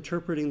before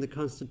interpreting the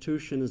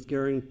Constitution as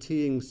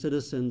guaranteeing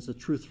citizens a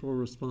truthful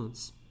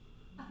response.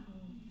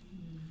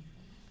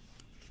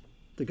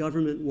 The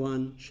government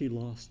won, she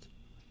lost.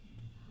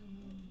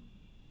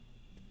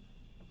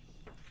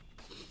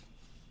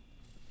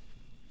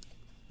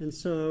 And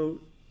so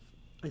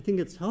I think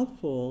it's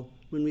helpful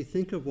when we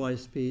think of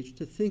wise speech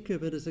to think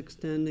of it as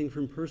extending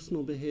from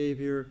personal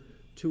behavior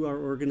to our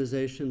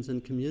organizations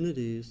and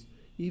communities,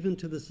 even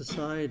to the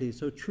society.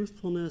 So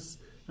truthfulness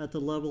at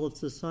the level of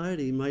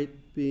society might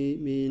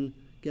mean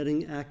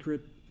getting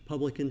accurate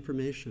public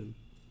information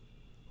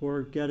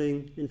or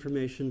getting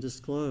information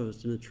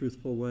disclosed in a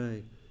truthful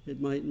way. It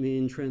might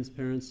mean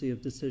transparency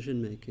of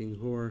decision making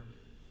or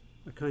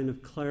a kind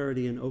of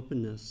clarity and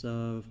openness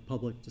of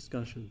public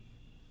discussion.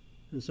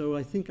 And so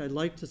I think I'd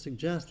like to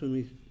suggest when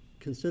we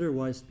consider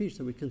wise speech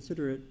that we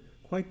consider it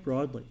quite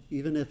broadly,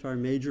 even if our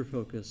major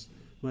focus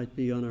might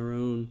be on our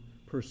own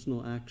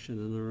personal action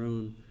and our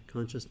own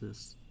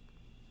consciousness.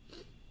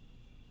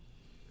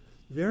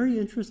 Very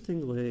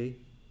interestingly,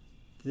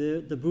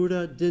 the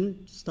Buddha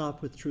didn't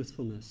stop with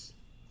truthfulness.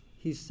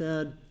 He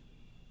said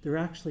there are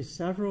actually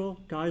several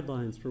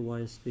guidelines for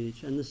wise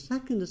speech, and the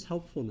second is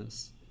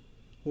helpfulness,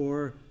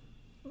 or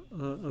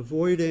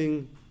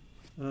avoiding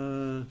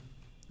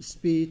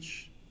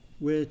speech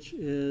which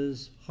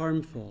is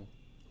harmful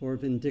or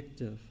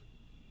vindictive,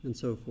 and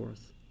so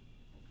forth.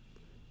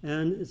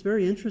 And it's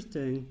very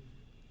interesting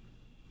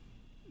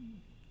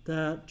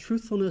that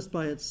truthfulness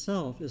by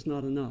itself is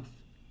not enough.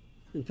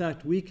 In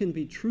fact, we can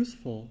be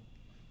truthful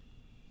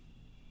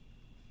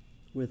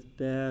with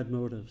bad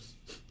motives.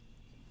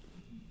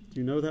 Do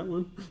you know that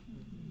one?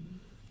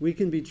 We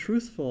can be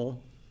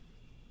truthful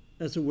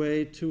as a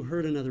way to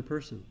hurt another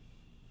person.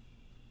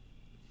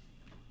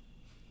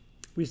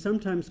 We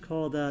sometimes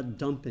call that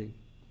dumping.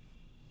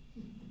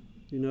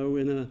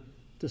 In a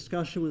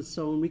discussion with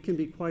someone, we can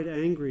be quite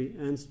angry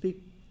and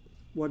speak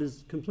what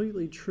is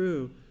completely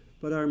true,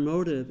 but our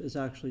motive is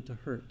actually to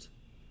hurt.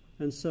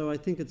 And so I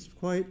think it's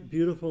quite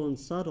beautiful and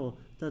subtle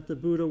that the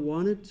Buddha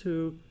wanted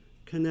to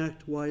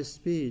connect wise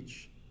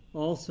speech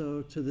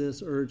also to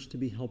this urge to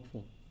be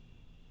helpful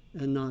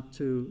and not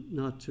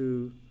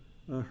to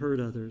hurt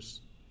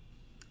others.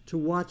 To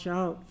watch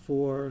out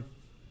for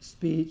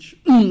speech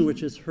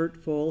which is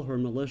hurtful or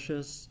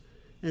malicious.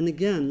 And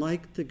again,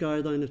 like the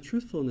guideline of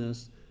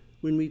truthfulness,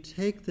 when we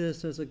take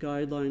this as a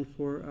guideline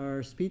for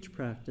our speech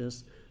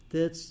practice,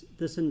 this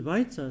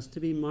invites us to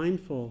be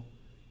mindful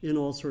in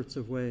all sorts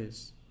of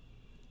ways.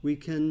 We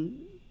can,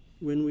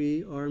 when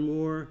we are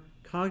more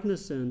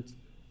cognizant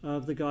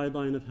of the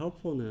guideline of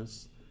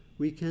helpfulness,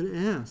 we can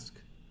ask,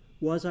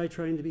 was I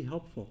trying to be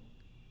helpful?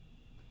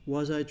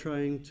 Was I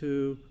trying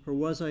to, or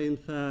was I in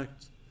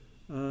fact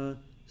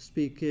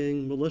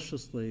speaking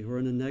maliciously or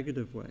in a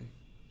negative way?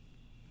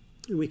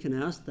 And we can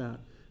ask that.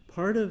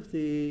 Part of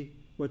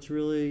what's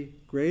really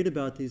great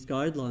about these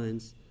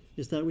guidelines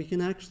is that we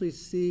can actually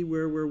see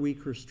where we're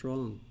weak or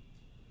strong.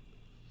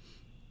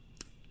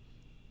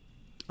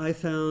 I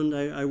found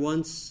I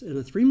once, in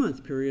a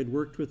 3-month period,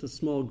 worked with a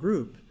small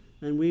group,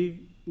 and we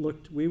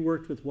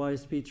worked with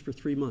wise speech for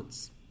 3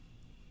 months.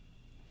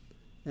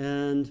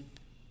 And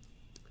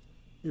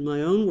in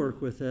my own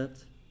work with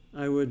it,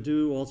 I would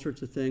do all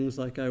sorts of things,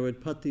 like I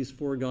would put these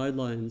 4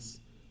 guidelines,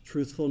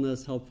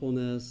 truthfulness,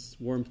 helpfulness,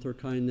 warmth or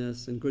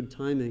kindness, and good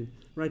timing,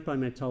 right by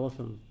my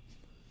telephone.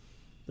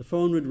 The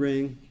phone would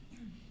ring,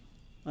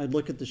 I'd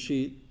look at the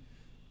sheet,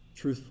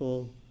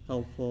 truthful,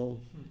 helpful,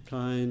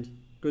 kind,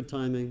 good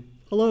timing,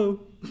 hello.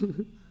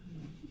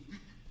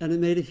 And it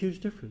made a huge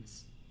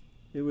difference.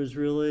 It was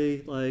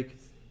really like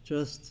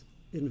just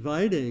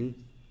inviting,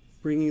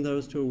 bringing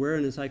those to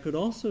awareness. I could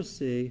also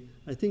see,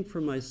 I think for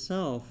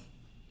myself,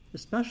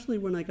 especially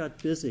when I got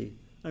busy,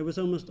 I was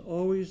almost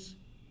always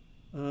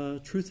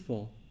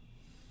truthful,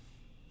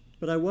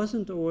 but I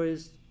wasn't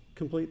always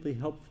completely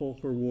helpful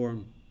or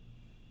warm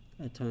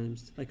at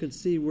times. I could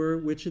see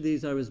which of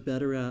these I was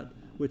better at,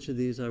 which of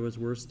these I was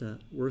worse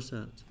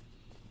at.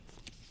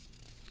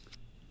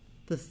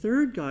 The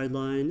third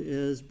guideline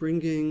is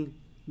bringing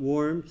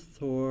warmth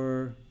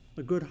or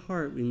a good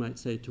heart, we might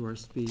say, to our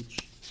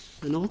speech.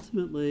 And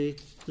ultimately,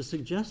 the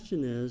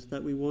suggestion is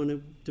that we want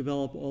to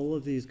develop all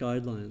of these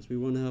guidelines. We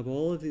want to have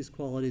all of these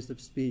qualities of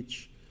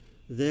speech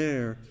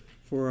there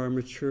for our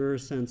mature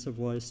sense of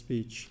wise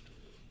speech.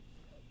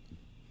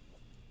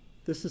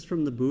 This is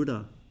from the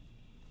Buddha.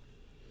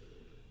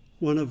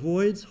 One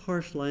avoids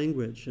harsh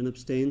language and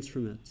abstains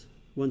from it.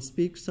 One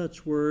speaks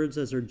such words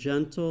as are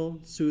gentle,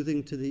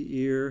 soothing to the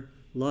ear,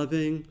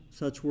 loving,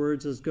 such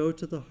words as go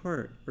to the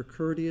heart, are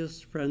courteous,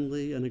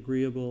 friendly, and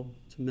agreeable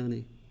to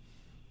many.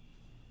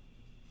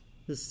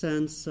 This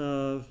sense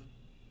of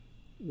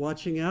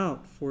watching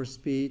out for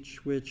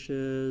speech which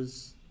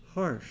is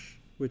harsh,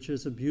 which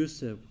is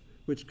abusive,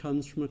 which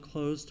comes from a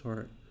closed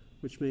heart,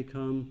 which may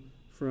come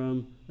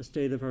from a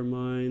state of our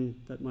mind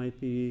that might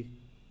be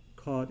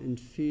caught in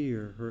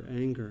fear or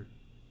anger.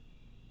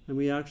 And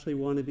we actually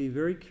want to be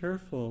very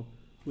careful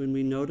when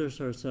we notice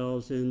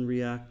ourselves in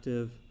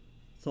reactive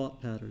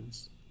thought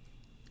patterns.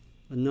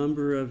 A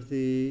number of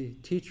the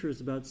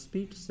teachers about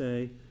speech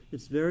say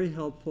it's very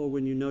helpful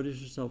when you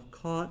notice yourself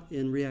caught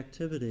in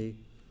reactivity,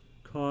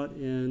 caught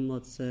in,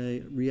 let's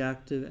say,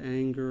 reactive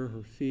anger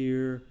or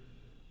fear,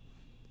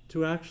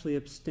 to actually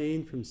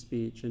abstain from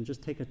speech and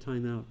just take a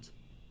time out,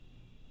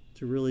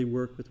 to really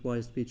work with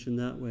wise speech in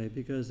that way,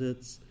 because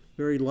it's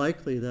very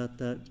likely that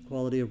that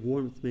quality of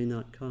warmth may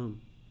not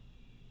come.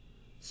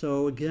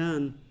 So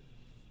again,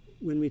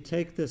 when we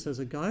take this as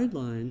a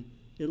guideline,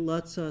 it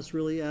lets us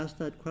really ask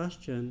that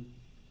question,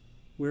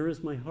 where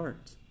is my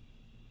heart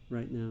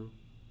right now?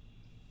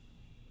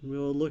 And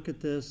we'll look at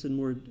this in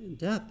more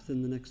depth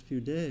in the next few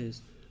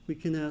days. We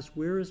can ask,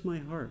 where is my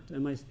heart?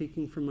 Am I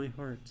speaking from my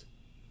heart?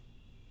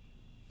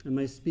 Am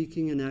I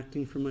speaking and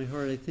acting from my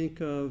heart? I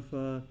think of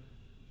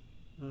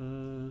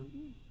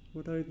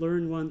what I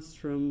learned once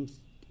from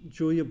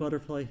Julia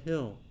Butterfly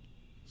Hill.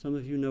 Some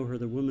of you know her,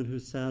 the woman who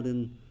sat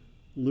in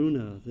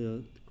Luna,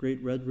 the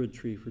great redwood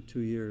tree, for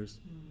 2 years.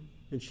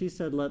 And she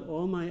said, let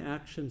all my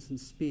actions and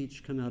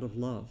speech come out of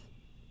love.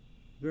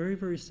 Very,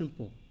 very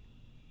simple.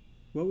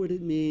 What would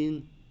it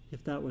mean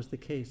if that was the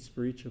case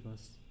for each of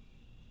us?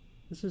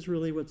 This is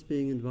really what's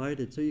being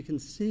invited. So you can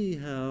see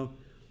how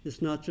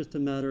it's not just a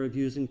matter of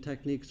using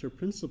techniques or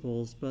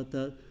principles, but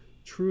that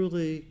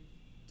truly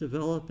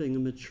developing a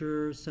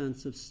mature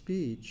sense of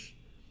speech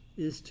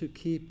is to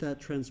keep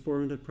that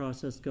transformative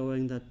process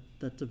going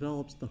that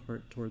develops the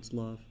heart towards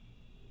love,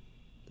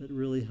 that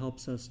really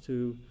helps us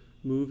to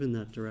move in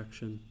that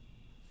direction.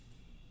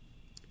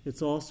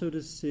 It's also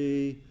to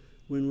see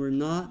when we're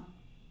not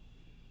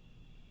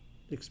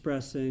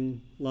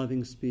expressing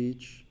loving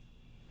speech,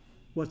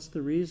 what's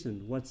the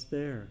reason? What's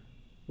there?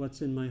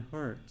 What's in my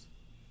heart?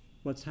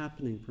 What's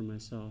happening for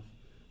myself?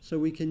 So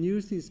we can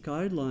use these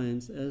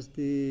guidelines as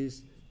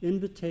these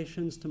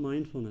invitations to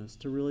mindfulness,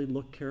 to really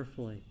look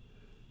carefully,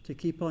 to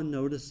keep on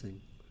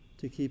noticing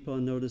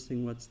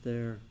what's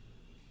there.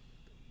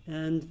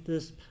 And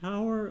this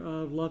power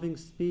of loving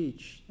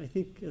speech, I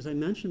think, as I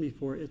mentioned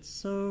before, it's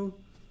so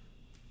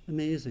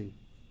amazing.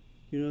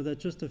 You know, that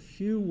just a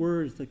few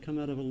words that come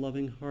out of a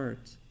loving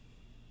heart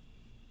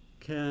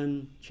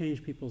can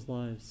change people's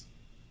lives,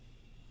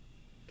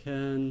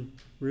 can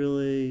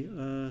really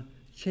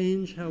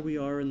change how we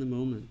are in the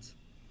moment,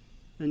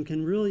 and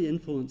can really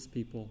influence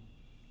people.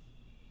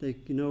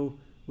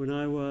 When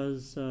I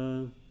was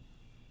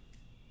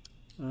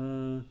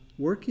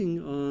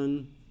working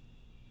on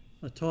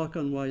a talk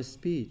on wise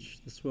speech,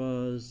 this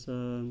was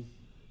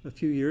a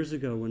few years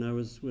ago when I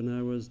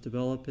was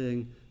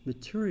developing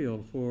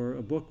material for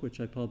a book which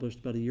I published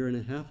about 1.5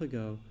 years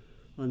ago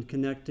on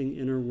connecting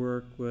inner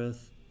work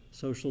with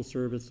social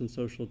service and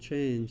social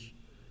change,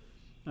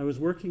 I was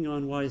working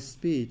on wise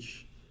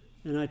speech,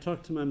 and I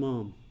talked to my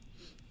mom,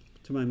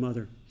 to my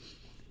mother,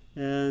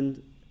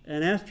 and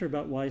asked her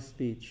about wise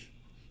speech.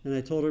 And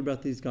I told her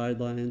about these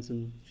guidelines,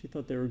 and she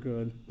thought they were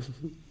good,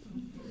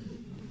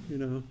 you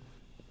know.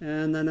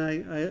 And then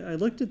I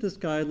looked at this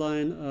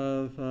guideline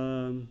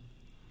of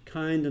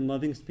kind and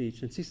loving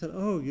speech, and she said,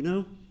 oh, you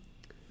know,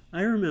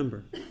 I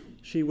remember.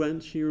 She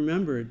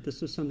remembered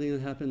this was something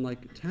that happened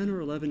like 10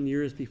 or 11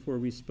 years before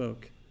we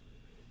spoke.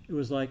 It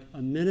was like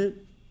a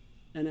minute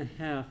and a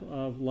half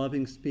of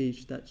loving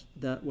speech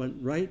that went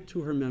right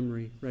to her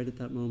memory right at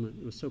that moment.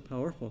 It was so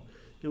powerful.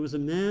 It was a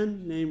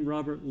man named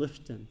Robert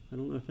Lifton. I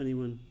don't know if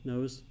anyone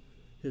knows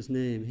his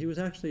name. He was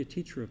actually a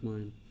teacher of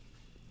mine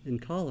in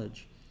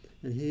college.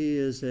 And he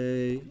is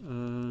a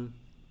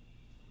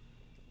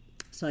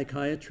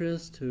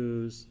psychiatrist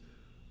who's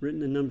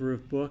written a number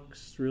of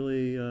books.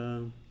 Really,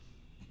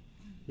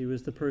 he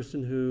was the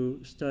person who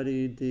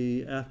studied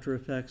the after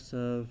effects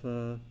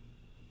of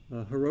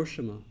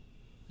Hiroshima.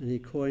 And he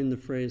coined the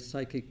phrase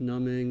psychic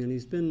numbing. And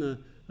he's been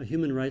a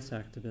human rights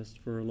activist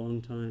for a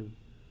long time.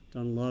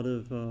 Done a lot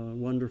of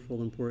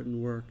wonderful, important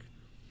work.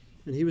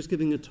 And he was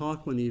giving a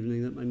talk one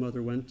evening that my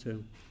mother went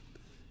to.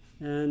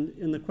 And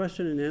in the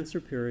question and answer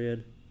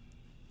period,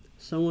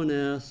 someone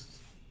asked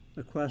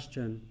a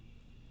question,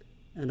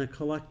 and a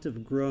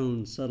collective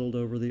groan settled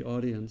over the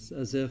audience,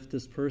 as if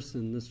this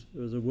person, this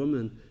was a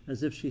woman,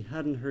 as if she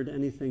hadn't heard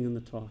anything in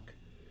the talk.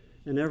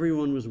 And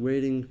everyone was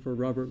waiting for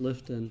Robert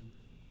Lifton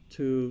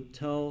to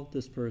tell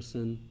this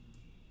person,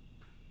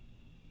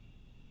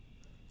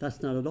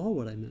 that's not at all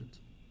what I meant.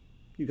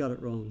 You got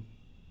it wrong.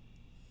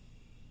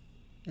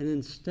 And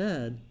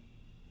instead,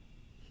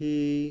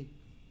 he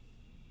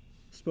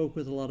spoke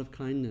with a lot of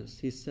kindness.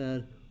 He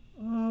said,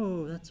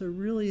 oh, that's a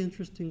really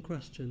interesting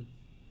question.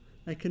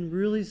 I can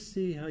really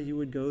see how you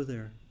would go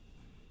there.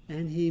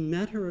 And he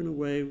met her in a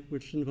way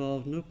which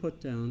involved no put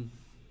down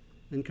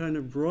and kind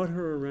of brought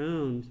her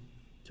around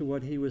to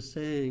what he was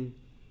saying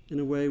in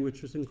a way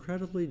which was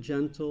incredibly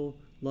gentle,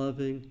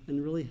 loving,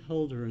 and really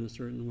held her in a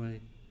certain way.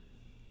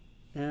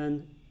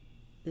 And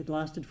it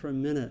lasted for a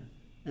minute,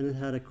 and it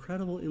had a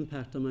credible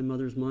impact on my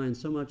mother's mind,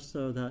 so much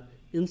so that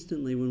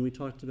instantly when we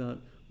talked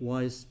about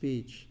wise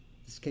speech,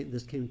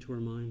 this came to her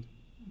mind.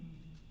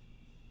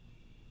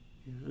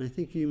 Yeah, and I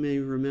think you may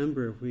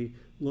remember, if we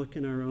look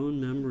in our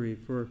own memory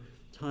for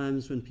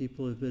times when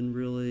people have been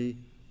really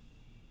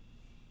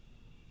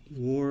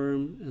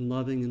warm and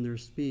loving in their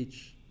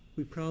speech,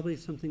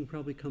 something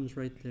probably comes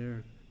right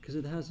there, because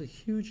it has a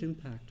huge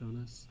impact on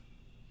us.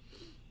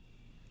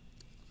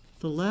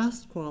 The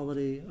last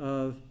quality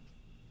of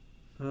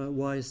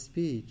wise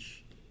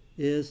speech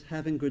is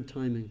having good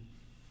timing.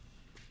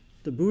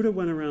 The Buddha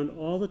went around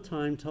all the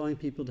time telling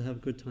people to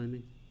have good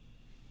timing.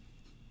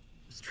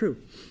 It's true.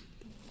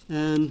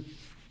 And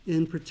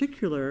in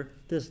particular,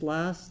 this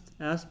last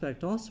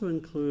aspect also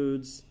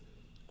includes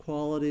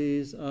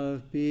qualities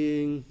of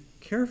being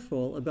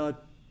careful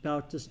about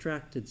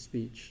distracted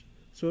speech.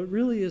 So it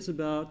really is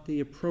about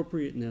the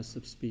appropriateness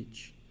of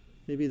speech.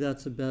 Maybe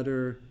that's a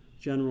better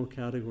general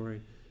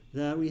category.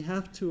 That we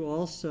have to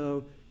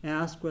also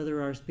ask whether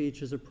our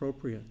speech is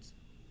appropriate.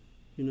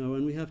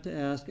 And we have to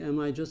ask, am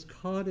I just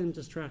caught in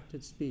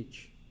distracted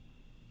speech?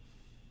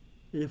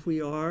 And if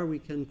we are, we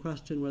can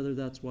question whether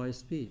that's wise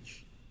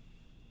speech.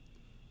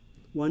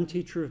 One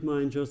teacher of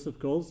mine, Joseph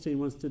Goldstein,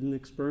 once did an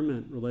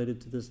experiment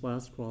related to this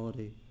last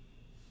quality.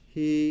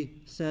 He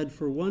said,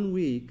 for 1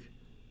 week,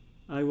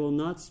 I will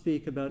not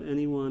speak about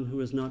anyone who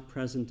is not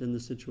present in the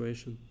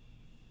situation.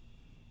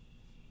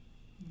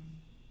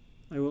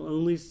 I will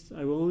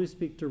only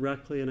speak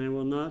directly, and I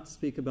will not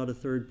speak about a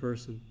third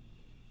person.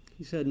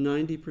 He said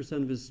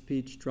 90% of his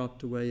speech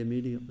dropped away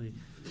immediately.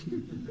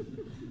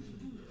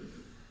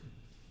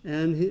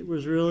 And it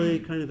was really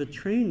kind of a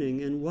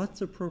training in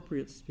what's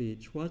appropriate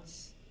speech,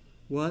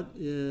 what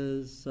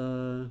is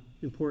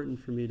important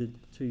for me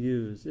to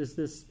use. Is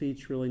this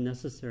speech really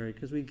necessary?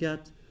 Because we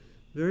get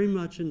very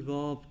much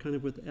involved kind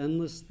of with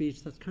endless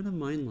speech that's kind of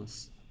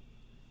mindless,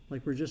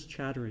 like we're just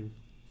chattering.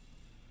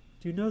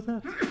 Do you know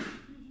that?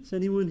 Does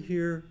anyone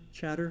here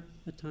chatter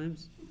at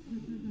times?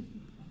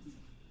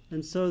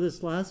 And so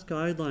this last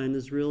guideline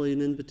is really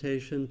an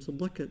invitation to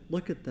look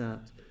at that.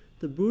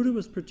 The Buddha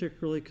was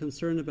particularly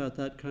concerned about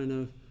that kind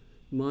of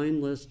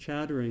mindless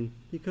chattering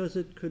because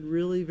it could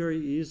really very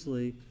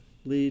easily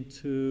lead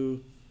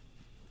to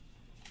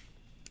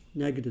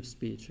negative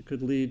speech. It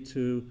could lead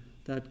to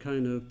that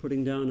kind of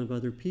putting down of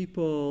other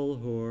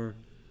people, or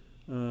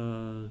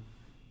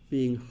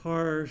being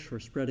harsh, or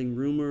spreading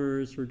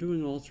rumors, or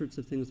doing all sorts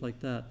of things like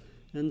that.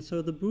 And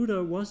so the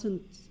Buddha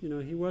wasn't,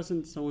 he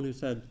wasn't someone who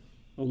said,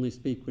 only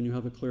speak when you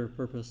have a clear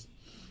purpose.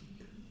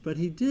 But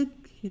he did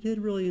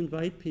really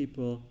invite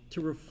people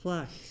to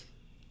reflect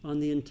on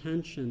the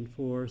intention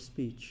for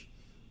speech.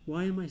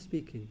 Why am I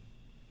speaking?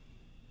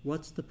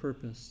 What's the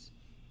purpose?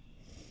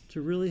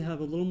 To really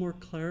have a little more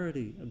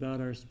clarity about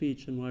our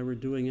speech and why we're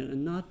doing it,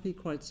 and not be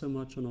quite so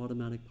much on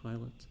automatic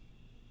pilot.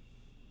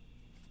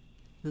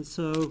 And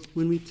so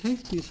when we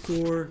take these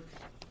four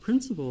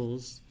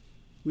principles,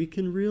 we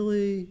can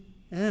really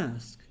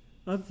ask,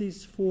 of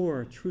these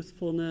four,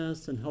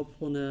 truthfulness and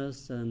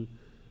helpfulness and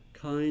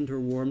kind or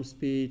warm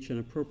speech and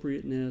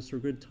appropriateness or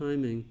good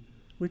timing,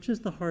 which is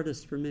the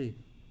hardest for me?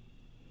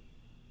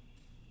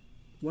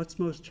 What's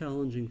most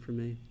challenging for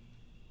me?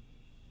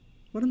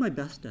 What am I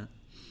best at?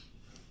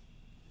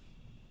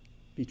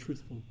 Be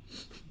truthful.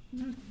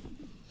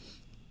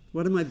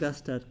 What am I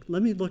best at?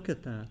 Let me look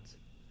at that.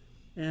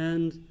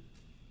 And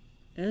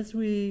as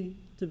we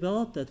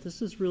develop that,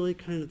 this is really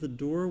kind of the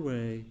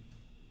doorway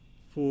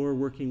for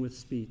working with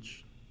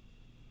speech,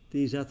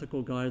 these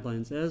ethical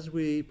guidelines. As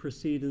we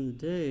proceed in the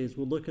days,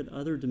 we'll look at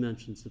other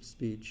dimensions of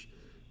speech.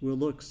 We'll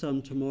look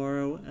some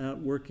tomorrow at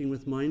working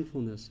with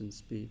mindfulness in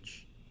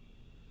speech.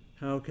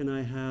 How can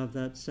I have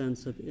that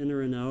sense of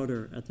inner and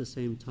outer at the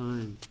same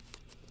time?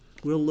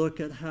 We'll look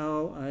at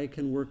how I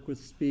can work with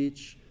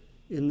speech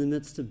in the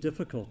midst of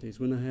difficulties,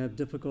 when I have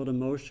difficult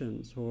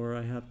emotions, or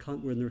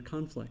when there are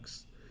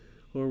conflicts,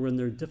 or when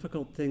there are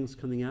difficult things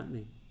coming at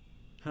me.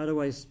 How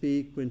do I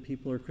speak when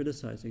people are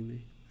criticizing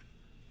me?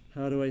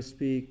 How do I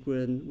speak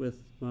with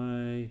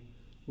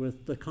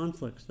the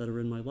conflicts that are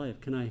in my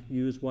life? Can I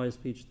use wise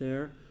speech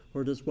there,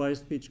 or does wise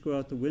speech go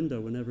out the window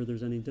whenever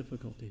there's any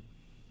difficulty?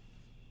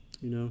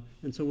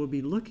 And so we'll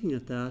be looking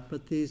at that,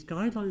 but these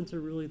guidelines are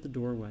really the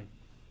doorway.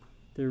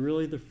 They're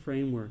really the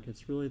framework.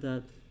 It's really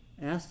that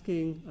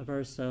asking of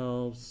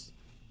ourselves,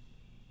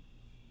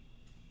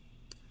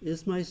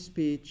 is my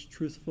speech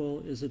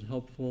truthful? Is it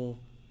helpful?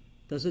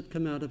 Does it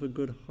come out of a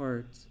good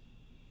heart?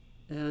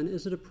 And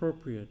is it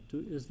appropriate?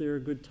 Is there a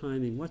good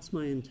timing? What's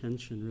my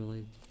intention,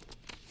 really?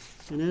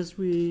 And as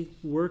we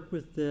work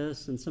with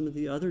this and some of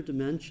the other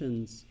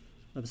dimensions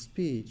of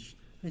speech,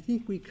 I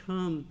think we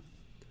come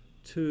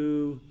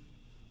to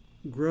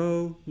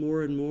grow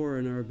more and more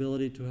in our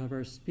ability to have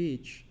our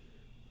speech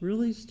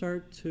really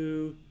start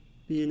to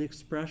be an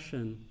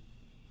expression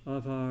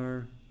of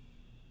our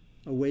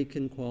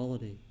awakened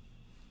quality.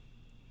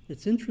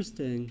 It's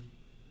interesting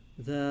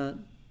that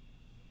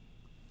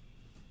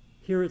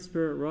here at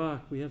Spirit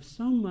Rock we have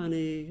so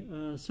many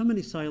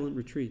silent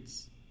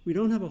retreats. We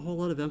don't have a whole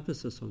lot of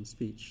emphasis on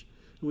speech.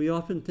 And we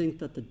often think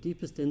that the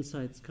deepest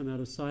insights come out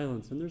of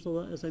silence. And there's,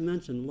 as I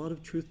mentioned, a lot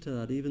of truth to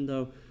that, even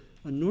though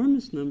an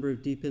enormous number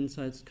of deep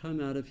insights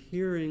come out of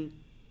hearing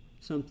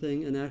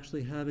something and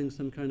actually having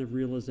some kind of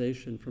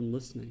realization from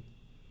listening.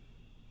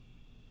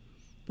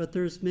 But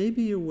there's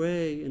maybe a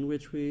way in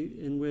which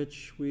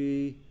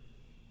we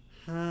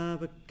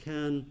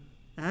can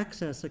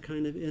access a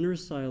kind of inner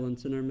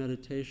silence in our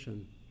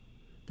meditation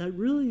that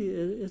really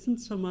isn't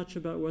so much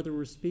about whether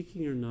we're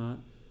speaking or not,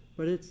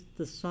 but it's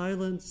the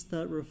silence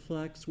that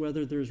reflects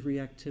whether there's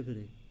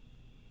reactivity.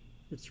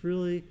 It's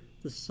really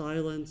the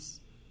silence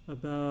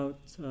about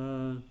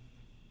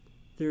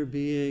there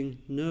being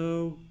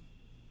no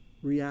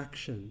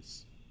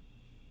reactions,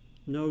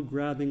 no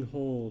grabbing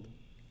hold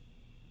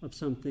of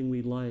something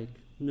we like,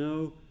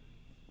 no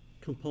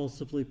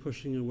compulsively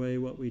pushing away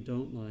what we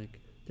don't like.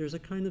 There's a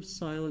kind of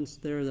silence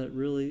there that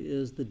really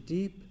is the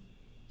deep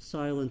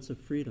silence of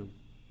freedom.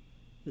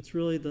 It's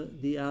really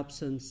the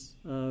absence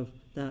of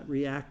that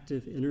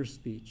reactive inner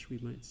speech, we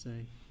might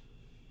say.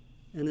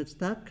 And it's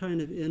that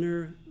kind of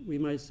inner, we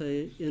might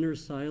say, inner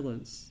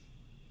silence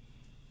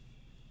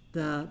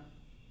that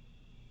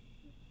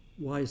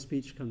wise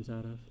speech comes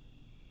out of.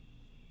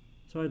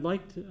 So I'd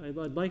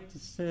like to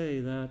say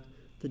that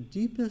the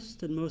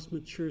deepest and most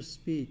mature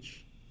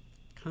speech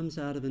comes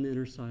out of an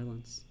inner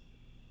silence.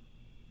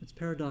 It's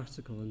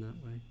paradoxical in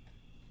that way.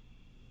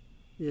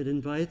 It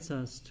invites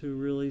us to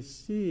really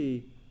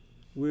see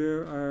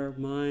where our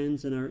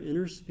minds and our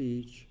inner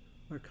speech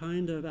are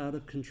kind of out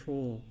of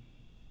control,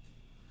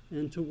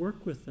 and to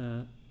work with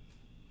that,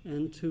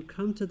 and to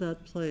come to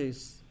that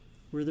place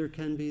where there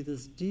can be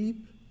this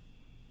deep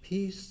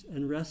peace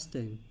and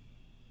resting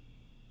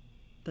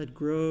that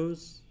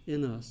grows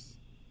in us,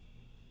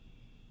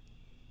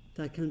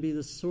 that can be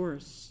the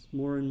source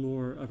more and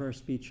more of our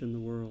speech in the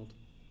world.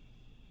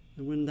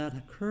 And when that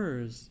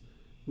occurs,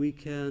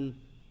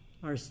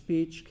 our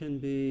speech can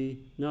be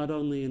not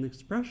only an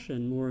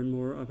expression more and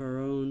more of our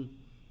own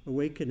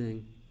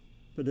awakening,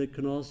 but it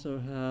can also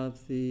have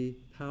the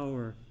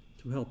power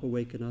to help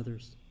awaken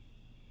others.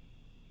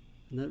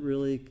 And that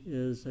really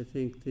is, I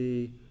think,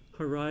 the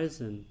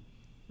horizon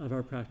of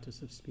our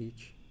practice of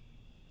speech,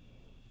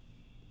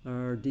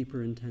 our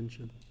deeper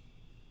intention.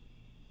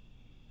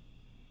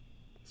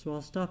 So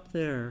I'll stop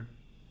there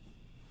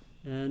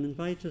and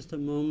invite just a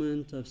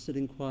moment of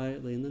sitting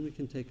quietly, and then we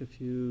can take a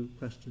few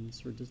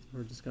questions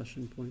or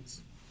discussion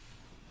points.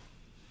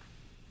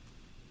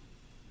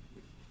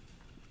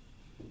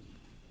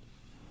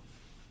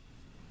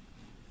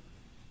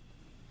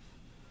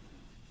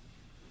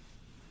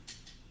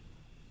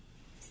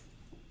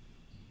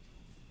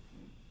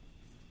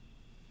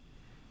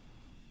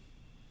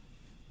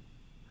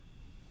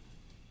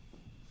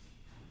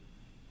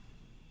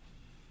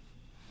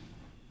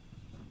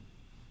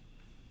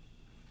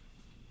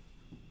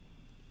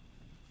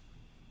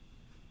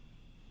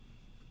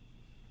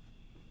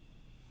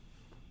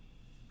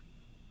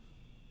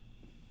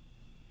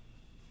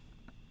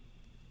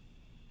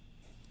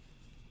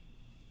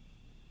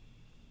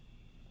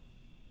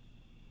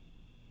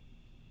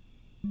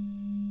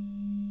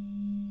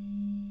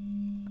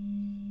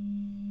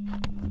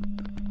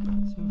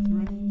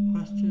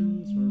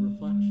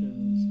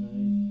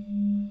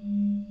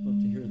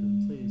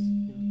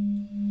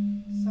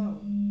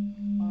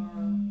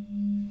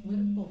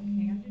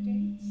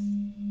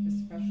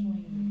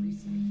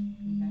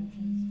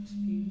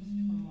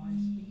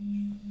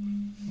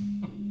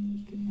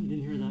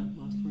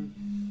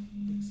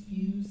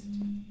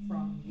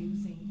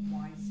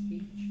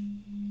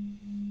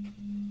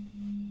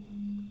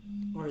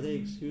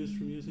 excused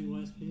from using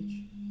wise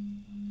speech?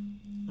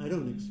 I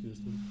don't excuse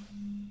them.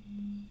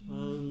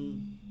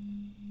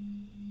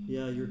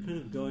 Yeah, you're kind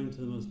of going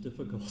to the most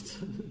difficult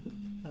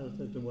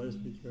aspect of wise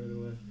speech right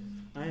away.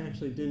 I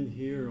actually didn't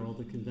hear all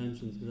the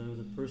conventions because I was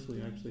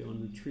personally actually on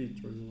retreat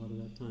during a lot of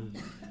that time.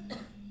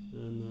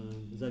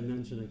 And as I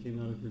mentioned, I came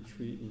out of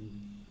retreat and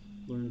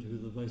learned who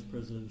the vice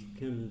presidential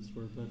candidates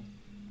were. But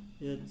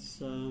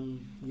it's,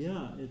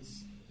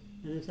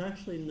 it's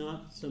actually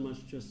not so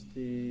much just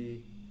the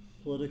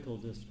political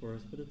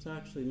discourse, but it's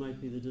actually might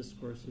be the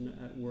discourse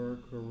at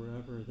work or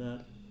wherever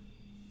that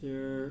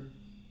there,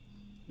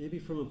 maybe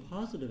from a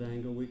positive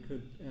angle, we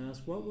could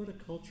ask, what would a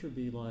culture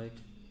be like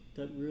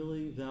that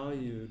really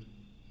valued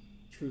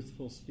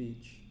truthful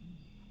speech,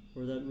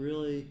 or that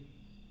really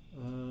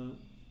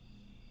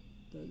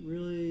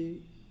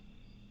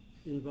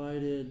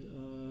invited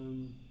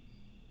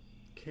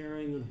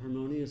caring and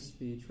harmonious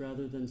speech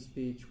rather than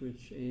speech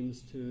which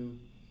aims to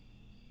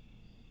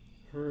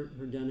hurt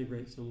or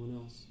denigrate someone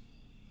else.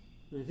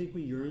 And I think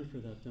we yearn for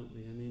that, don't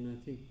we? I mean,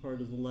 I think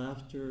part of the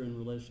laughter in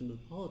relation to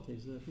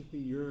politics is I think we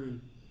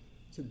yearn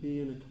to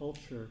be in a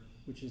culture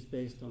which is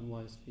based on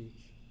wise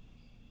speech.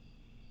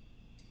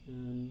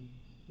 And,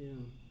 yeah.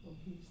 Well,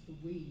 who's the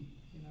we,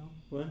 you know?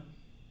 What?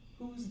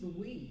 Who's the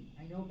we?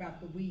 I know about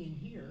the we in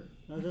here.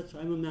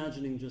 I'm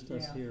imagining just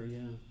us here, yeah.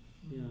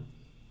 Mm-hmm. Yeah.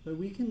 But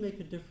we can make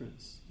a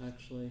difference,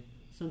 actually.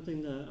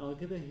 Something that I'll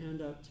give a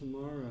handout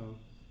tomorrow.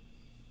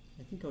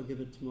 I think I'll give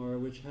it tomorrow,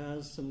 which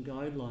has some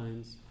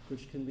guidelines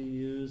which can be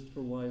used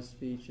for wise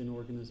speech in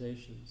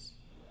organizations.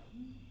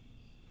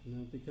 You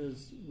know,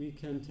 because we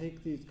can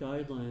take these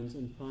guidelines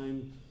and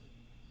find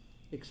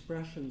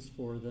expressions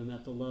for them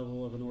at the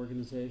level of an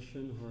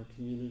organization or a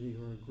community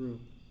or a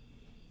group.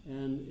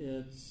 And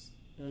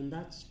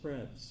that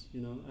spreads.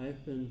 You know,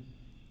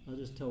 I'll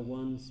just tell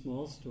one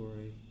small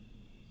story.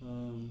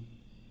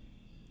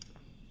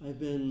 I've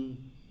been,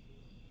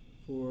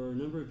 for a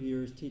number of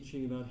years,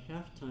 teaching about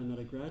half-time at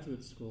a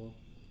graduate school.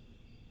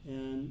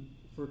 And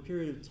for a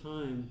period of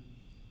time,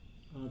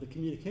 the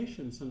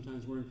communications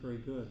sometimes weren't very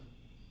good.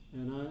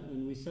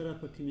 And we set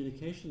up a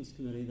communications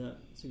committee that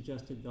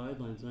suggested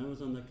guidelines, and I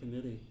was on that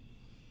committee.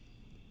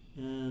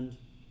 And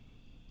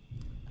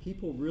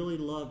people really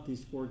loved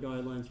these 4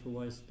 guidelines for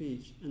wise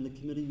speech, and the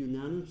committee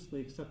unanimously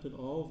accepted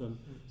all of them,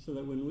 so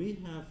that when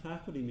we have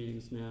faculty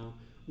meetings now,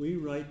 we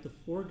write the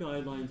 4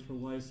 guidelines for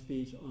wise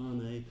speech on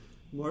a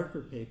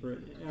marker paper,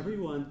 and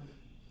everyone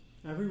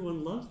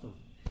loves them,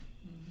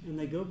 and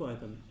they go by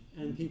them.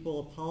 And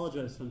people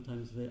apologize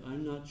sometimes.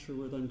 I'm not sure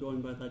whether I'm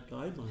going by that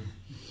guideline.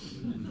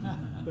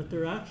 But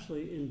they're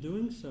actually, in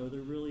doing so,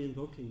 they're really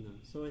invoking them.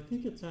 So I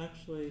think it's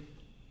actually,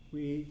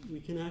 we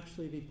can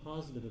actually be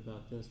positive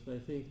about this, but I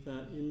think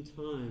that in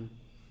time,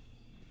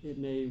 it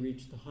may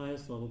reach the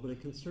highest level, but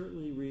it can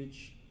certainly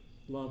reach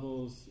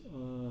levels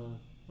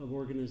of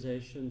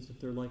organizations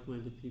if they're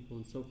like-minded people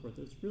and so forth.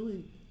 It's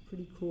really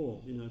pretty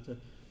cool, you know,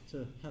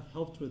 to have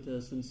helped with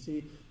this and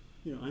see,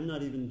 you know, I'm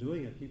not even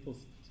doing it. People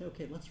say,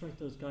 okay, let's write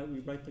those we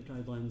write the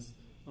guidelines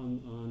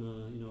on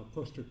a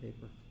poster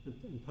paper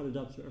and put it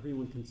up so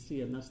everyone can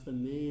see it. And that's the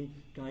main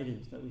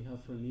guidance that we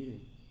have for a meeting.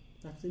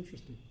 That's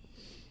interesting.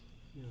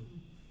 Yeah.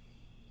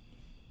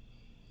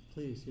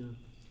 Please, yeah.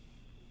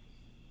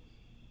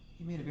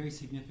 You made a very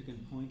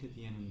significant point at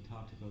the end when you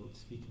talked about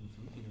speaking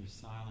from inner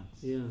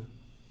silence. Yeah.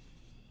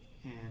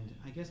 And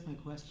I guess my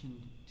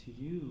question to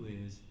you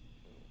is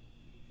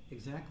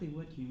exactly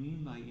what you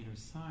mean by inner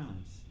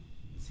silence.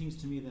 It seems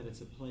to me that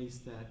it's a place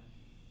that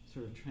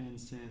sort of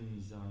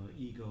transcends our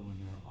ego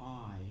and our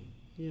I,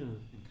 yeah,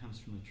 and comes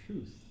from a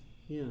truth,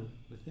 yeah,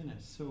 within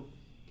us. So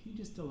can you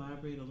just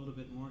elaborate a little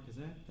bit more?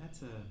 Because that's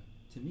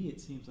to me it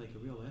seems like a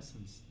real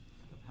essence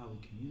of how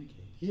we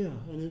communicate. Yeah,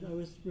 and I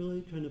was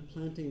really kind of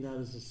planting that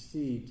as a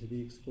seed to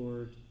be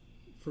explored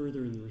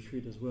further in the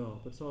retreat as well.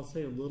 But so I'll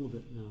say a little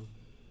bit now.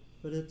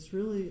 But it's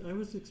really, I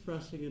was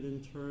expressing it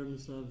in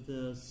terms of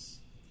this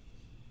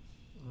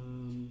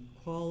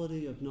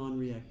quality of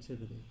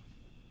non-reactivity,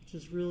 which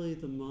is really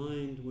the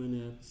mind when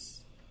it's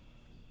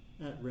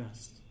at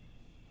rest,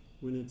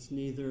 when it's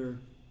neither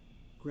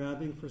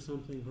grabbing for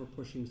something or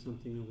pushing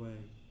something away.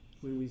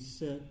 When we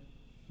sit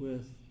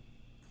with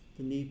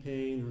the knee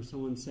pain or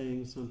someone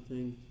saying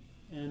something,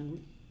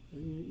 and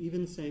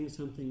even saying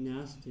something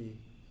nasty,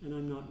 and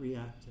I'm not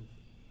reactive.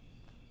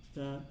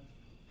 That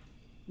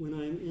when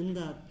I'm in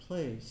that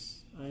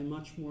place, I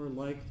much more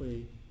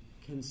likely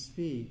can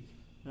speak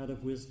out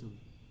of wisdom,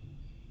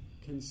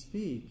 can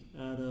speak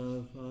out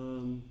of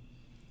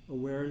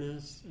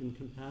awareness and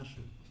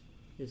compassion.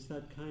 It's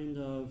that kind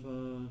of,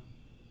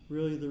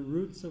 really the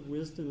roots of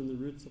wisdom and the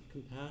roots of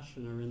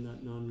compassion are in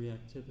that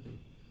non-reactivity.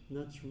 And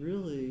that's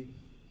really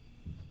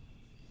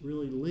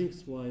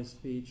links wise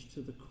speech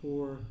to the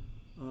core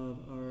of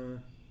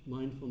our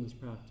mindfulness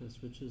practice,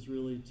 which is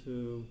really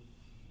to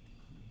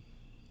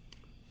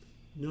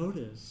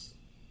notice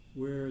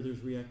where there's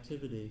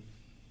reactivity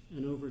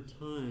and over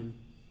time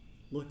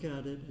look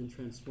at it and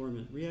transform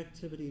it.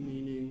 Reactivity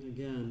meaning,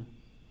 again,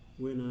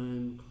 when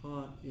I'm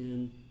caught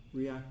in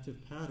reactive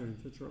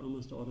patterns, which are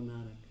almost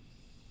automatic.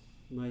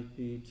 It might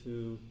be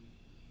to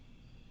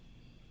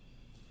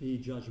be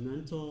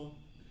judgmental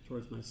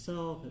towards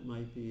myself. It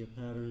might be a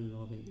pattern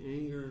involving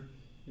anger.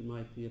 It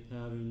might be a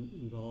pattern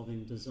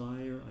involving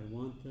desire. I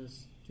want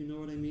this. Do you know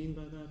what I mean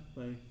by that?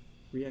 By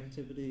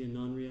reactivity and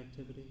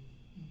non-reactivity?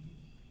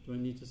 Do I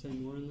need to say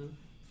more on that?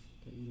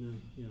 Okay,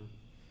 yeah.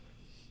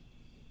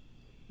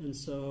 And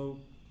so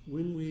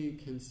when we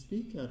can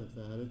speak out of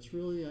that, it's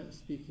really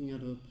speaking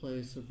out of a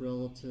place of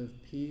relative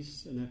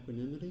peace and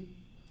equanimity.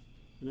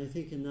 And I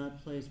think in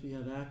that place we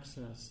have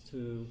access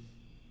to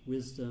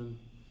wisdom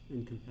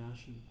and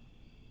compassion.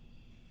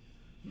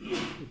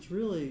 It's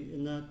really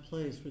in that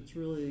place, it's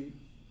really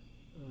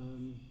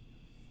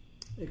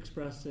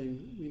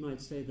expressing, we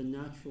might say, the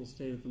natural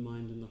state of the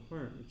mind and the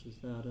heart, which is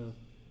that of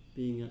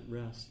being at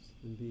rest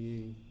and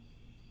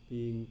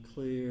being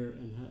clear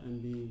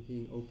and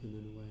being open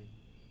in a way.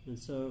 And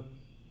so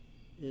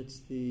it's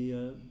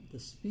the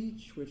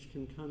speech which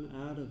can come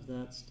out of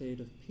that state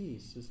of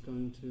peace is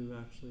going to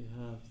actually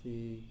have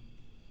the,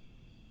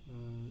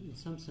 in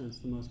some sense,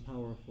 the most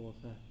powerful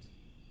effect.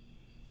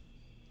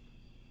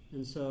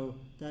 And so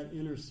that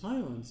inner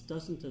silence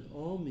doesn't at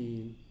all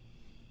mean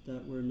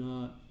that we're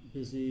not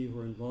busy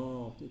or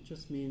involved. It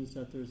just means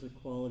that there's a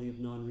quality of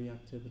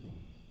non-reactivity.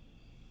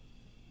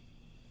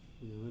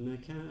 You know,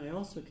 and I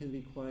also can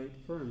be quite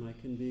firm. I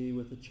can be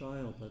with a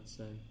child, let's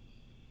say,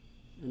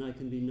 and I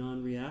can be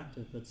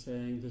non-reactive, but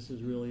saying this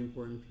is really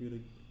important for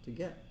you to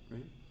get,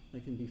 right? I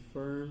can be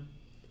firm.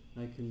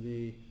 I can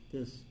be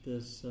this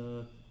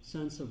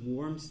sense of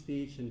warm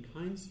speech and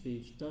kind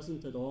speech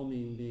doesn't at all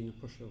mean being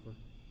a pushover.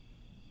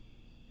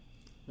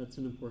 That's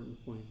an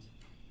important point.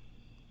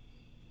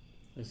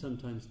 I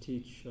sometimes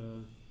teach,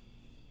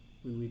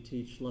 when we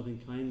teach loving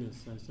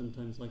kindness, I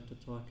sometimes like to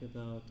talk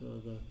about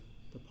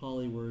the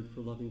Pali word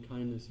for loving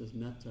kindness is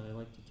metta. I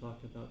like to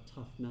talk about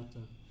tough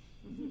metta,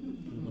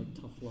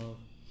 like tough love.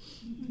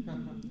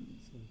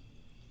 So,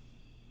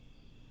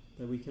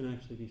 that we can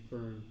actually be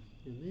firm.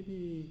 And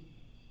maybe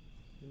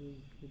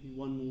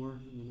one more,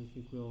 and then I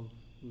think we'll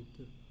move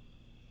to.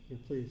 Yeah,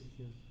 please.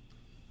 Yeah.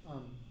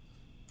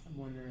 I'm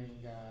wondering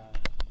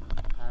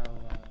how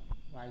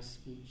wise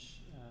speech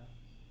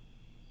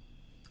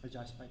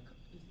adjusts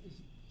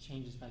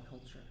changes by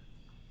culture,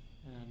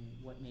 and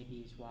what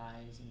maybe is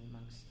wise in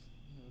amongst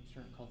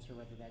certain culture,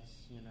 whether that's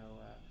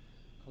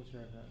culture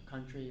of a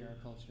country or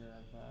a culture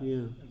of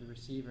the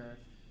receiver,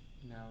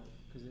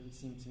 because it would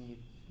seem to me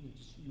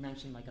you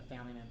mentioned like a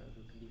family member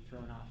who can be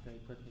thrown off very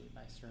quickly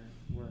by certain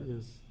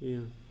words,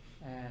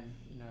 and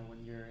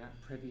when you're not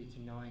privy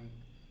to knowing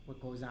what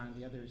goes on in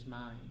the other's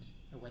mind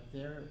or what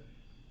their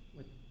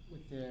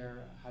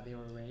how they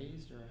were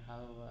raised or how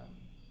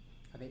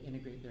they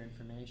integrate their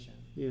information.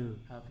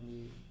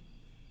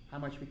 How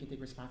much we can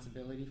take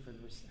responsibility for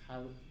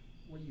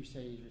what you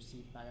say is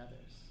received by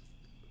others.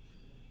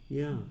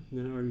 Yeah.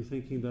 Now, are you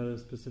thinking about a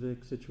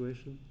specific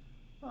situation?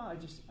 Well, I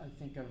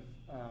think of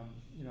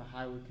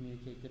how we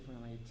communicate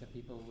differently to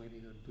people with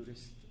either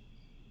Buddhist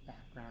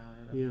background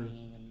or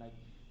upbringing, and like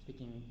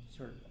speaking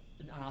sort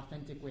of an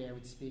authentic way I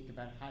would speak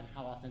about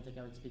how authentic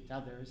I would speak to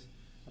others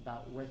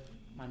about what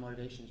my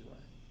motivations were.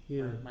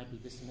 Or it might be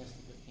dismissed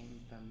if it came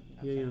from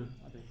from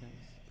other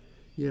things.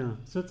 Yeah,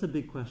 so that's a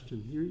big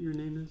question. Your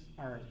name is?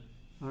 Ari.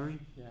 Ari?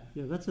 Yeah.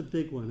 Yeah, that's a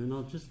big one, and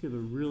I'll just give a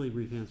really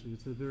brief answer.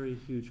 It's a very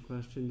huge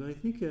question, but I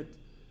think there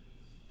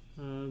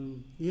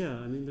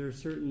are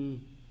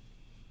certain,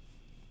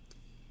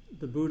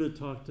 the Buddha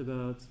talked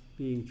about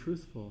being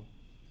truthful,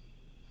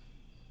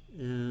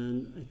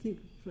 and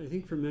I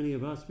think for many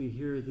of us, we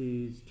hear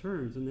these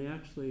terms, and they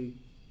actually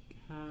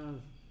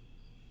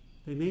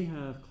they may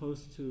have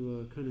close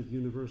to a kind of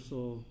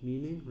universal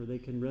meaning, or they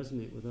can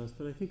resonate with us,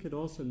 but I think it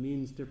also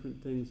means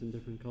different things in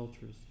different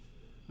cultures.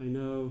 I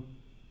know,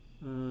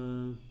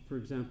 for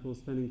example,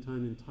 spending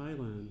time in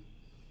Thailand,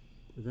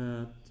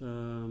 that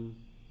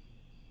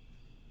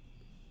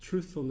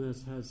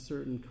truthfulness has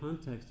certain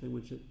contexts in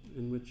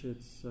which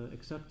it's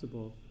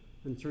acceptable,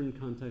 and certain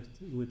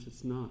contexts in which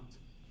it's not.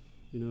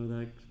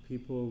 That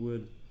people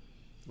would,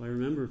 I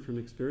remember from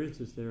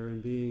experiences there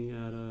and being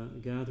at a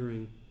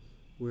gathering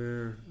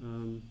where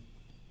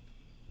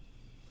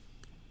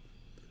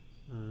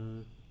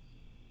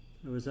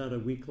I was at a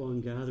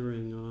week-long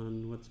gathering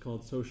on what's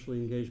called socially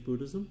engaged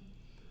Buddhism,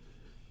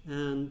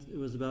 and it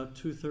was about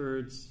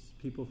 2/3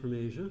 people from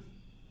Asia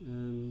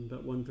and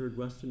about 1/3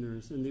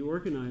 Westerners, and the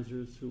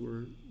organizers, who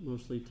were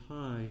mostly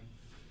Thai,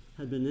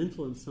 had been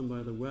influenced some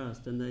by the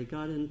West, and they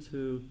got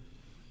into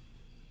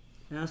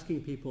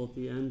asking people at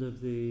the end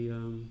of the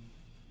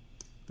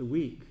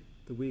week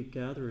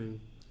gathering,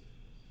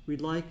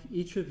 we'd like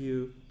each of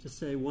you to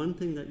say one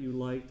thing that you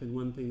liked and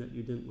one thing that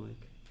you didn't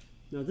like.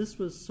 Now, this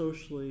was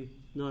socially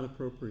not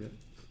appropriate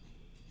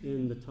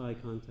in the Thai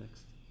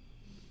context.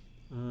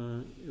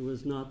 It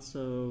was not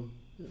so,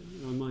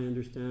 on my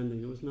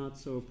understanding, it was not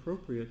so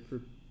appropriate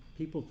for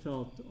people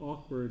felt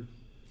awkward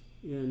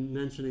in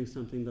mentioning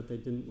something that they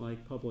didn't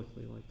like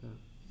publicly like that,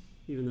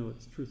 even though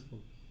it's truthful.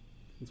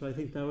 And so I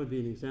think that would be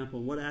an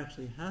example. What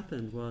actually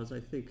happened was, I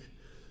think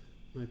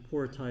my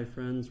poor Thai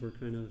friends were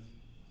kind of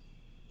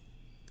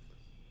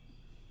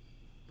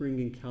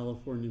bringing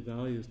California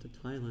values to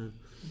Thailand.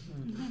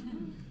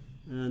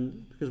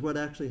 And because what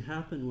actually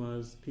happened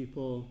was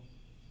people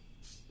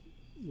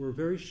were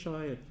very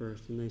shy at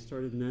first, and they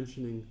started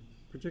mentioning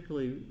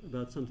particularly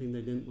about something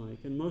they didn't like,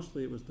 and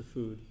mostly it was the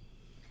food.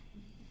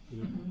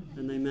 You know?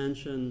 And they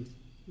mentioned,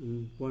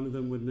 and one of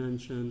them would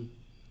mention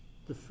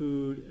the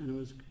food, and it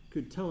was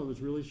could tell it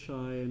was really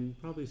shy and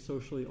probably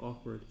socially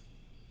awkward.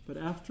 But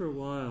after a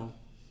while,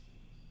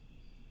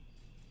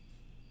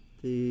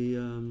 the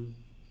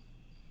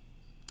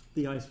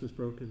ice was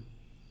broken,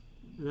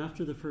 and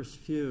after the first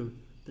few,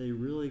 they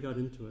really got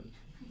into it.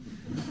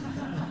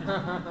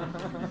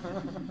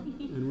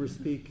 And we're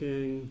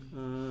speaking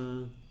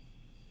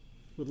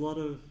with a lot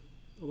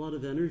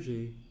of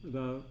energy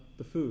about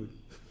the food.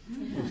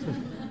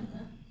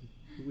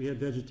 We had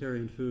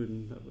vegetarian food,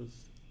 and that was,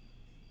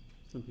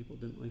 some people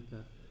didn't like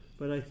that.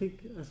 But I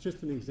think that's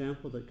just an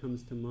example that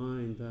comes to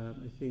mind, that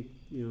I think,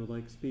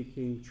 like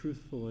speaking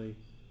truthfully,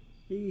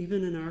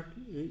 even in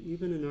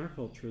our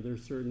culture,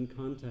 there's certain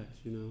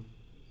contexts,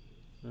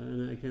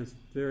 and I guess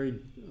a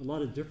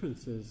lot of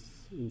differences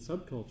in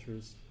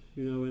subcultures.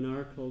 In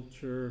our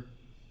culture,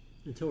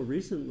 until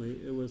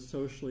recently, it was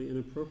socially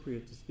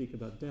inappropriate to speak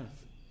about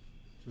death,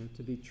 right?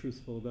 To be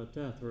truthful about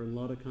death, or in a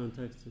lot of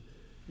contexts,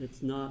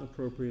 it's not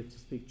appropriate to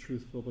speak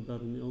truthful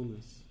about an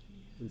illness,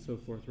 and so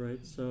forth,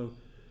 right? So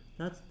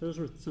those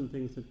are some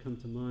things that come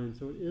to mind.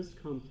 So it is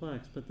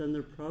complex, but then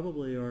there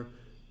probably are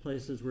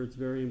places where it's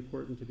very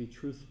important to be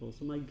truthful.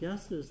 So my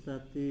guess is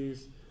that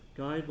these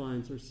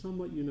guidelines are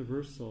somewhat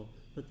universal,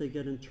 but they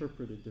get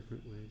interpreted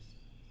different ways.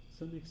 Does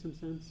that make some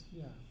sense?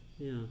 Yeah.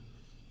 Yeah.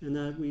 And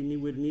that we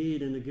would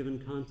need, in a given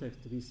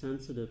context, to be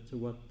sensitive to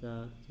what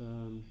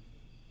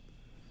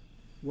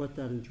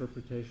that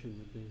interpretation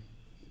would be.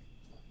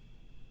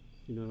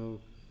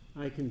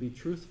 I can be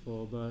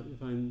truthful, but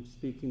if I'm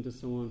speaking to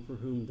someone for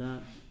whom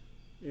that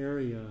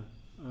area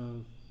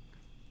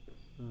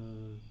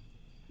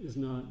is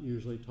not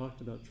usually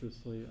talked about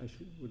truthfully, I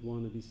would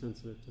want to be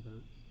sensitive to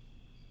that.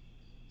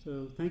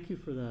 So thank you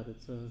for that.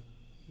 It's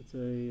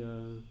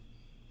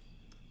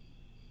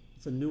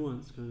a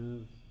nuanced kind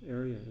of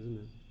area, isn't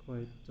it?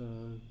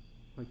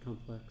 Quite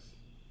complex.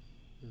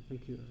 Yeah,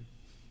 thank you, Eric.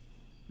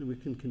 And we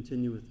can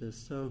continue with this.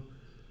 So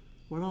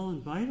what I'll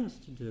invite us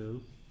to do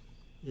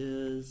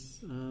is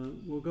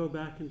we'll go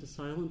back into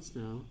silence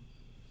now,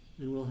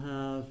 and we'll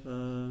have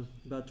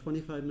about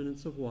 25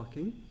 minutes of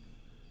walking,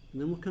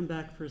 and then we'll come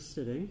back for a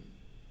sitting,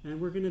 and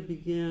we're going to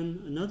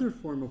begin another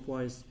form of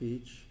wise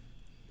speech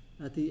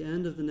at the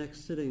end of the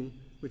next sitting,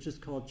 which is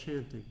called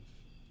chanting.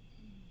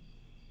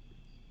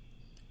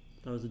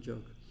 That was a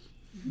joke.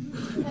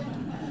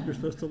 You're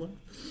supposed to laugh.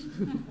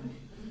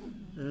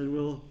 And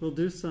we'll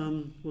do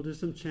some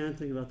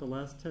chanting about the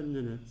last 10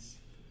 minutes.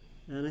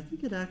 And I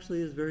think it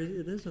actually is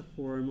it is a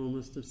form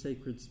almost of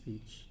sacred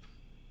speech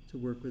to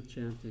work with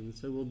chanting.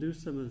 So we'll do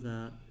some of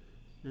that.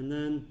 And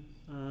then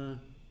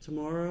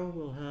tomorrow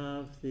we'll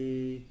have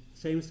the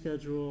same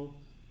schedule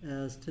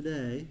as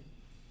today.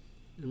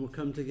 And we'll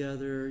come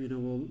together,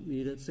 we'll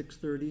meet at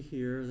 6:30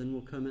 here, then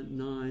we'll come at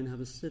 9,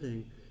 have a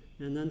sitting.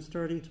 And then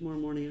starting tomorrow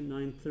morning at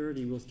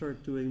 9:30, we'll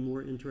start doing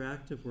more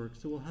interactive work.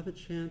 So we'll have a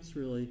chance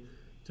really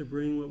to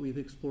bring what we've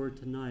explored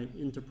tonight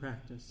into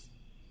practice,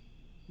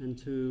 and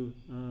to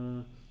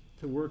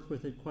work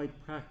with it quite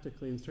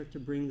practically and start to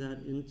bring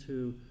that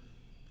into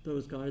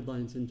those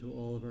guidelines into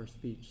all of our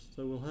speech.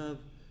 So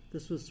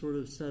this was sort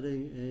of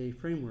setting a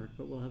framework,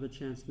 but we'll have a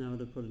chance now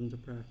to put it into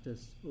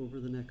practice over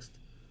the next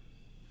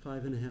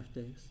 5.5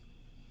 days.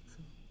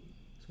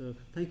 So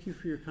thank you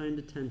for your kind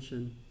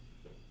attention,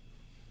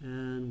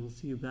 and we'll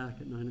see you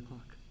back at 9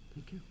 o'clock.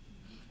 Thank you.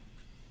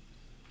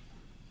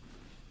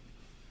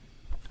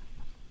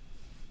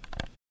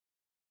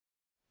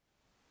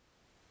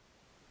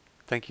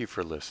 Thank you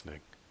for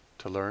listening.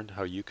 To learn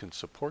how you can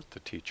support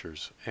the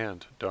teachers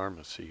and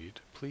Dharma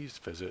Seed, please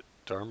visit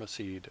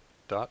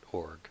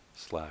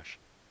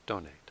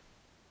dharmaseed.org/donate.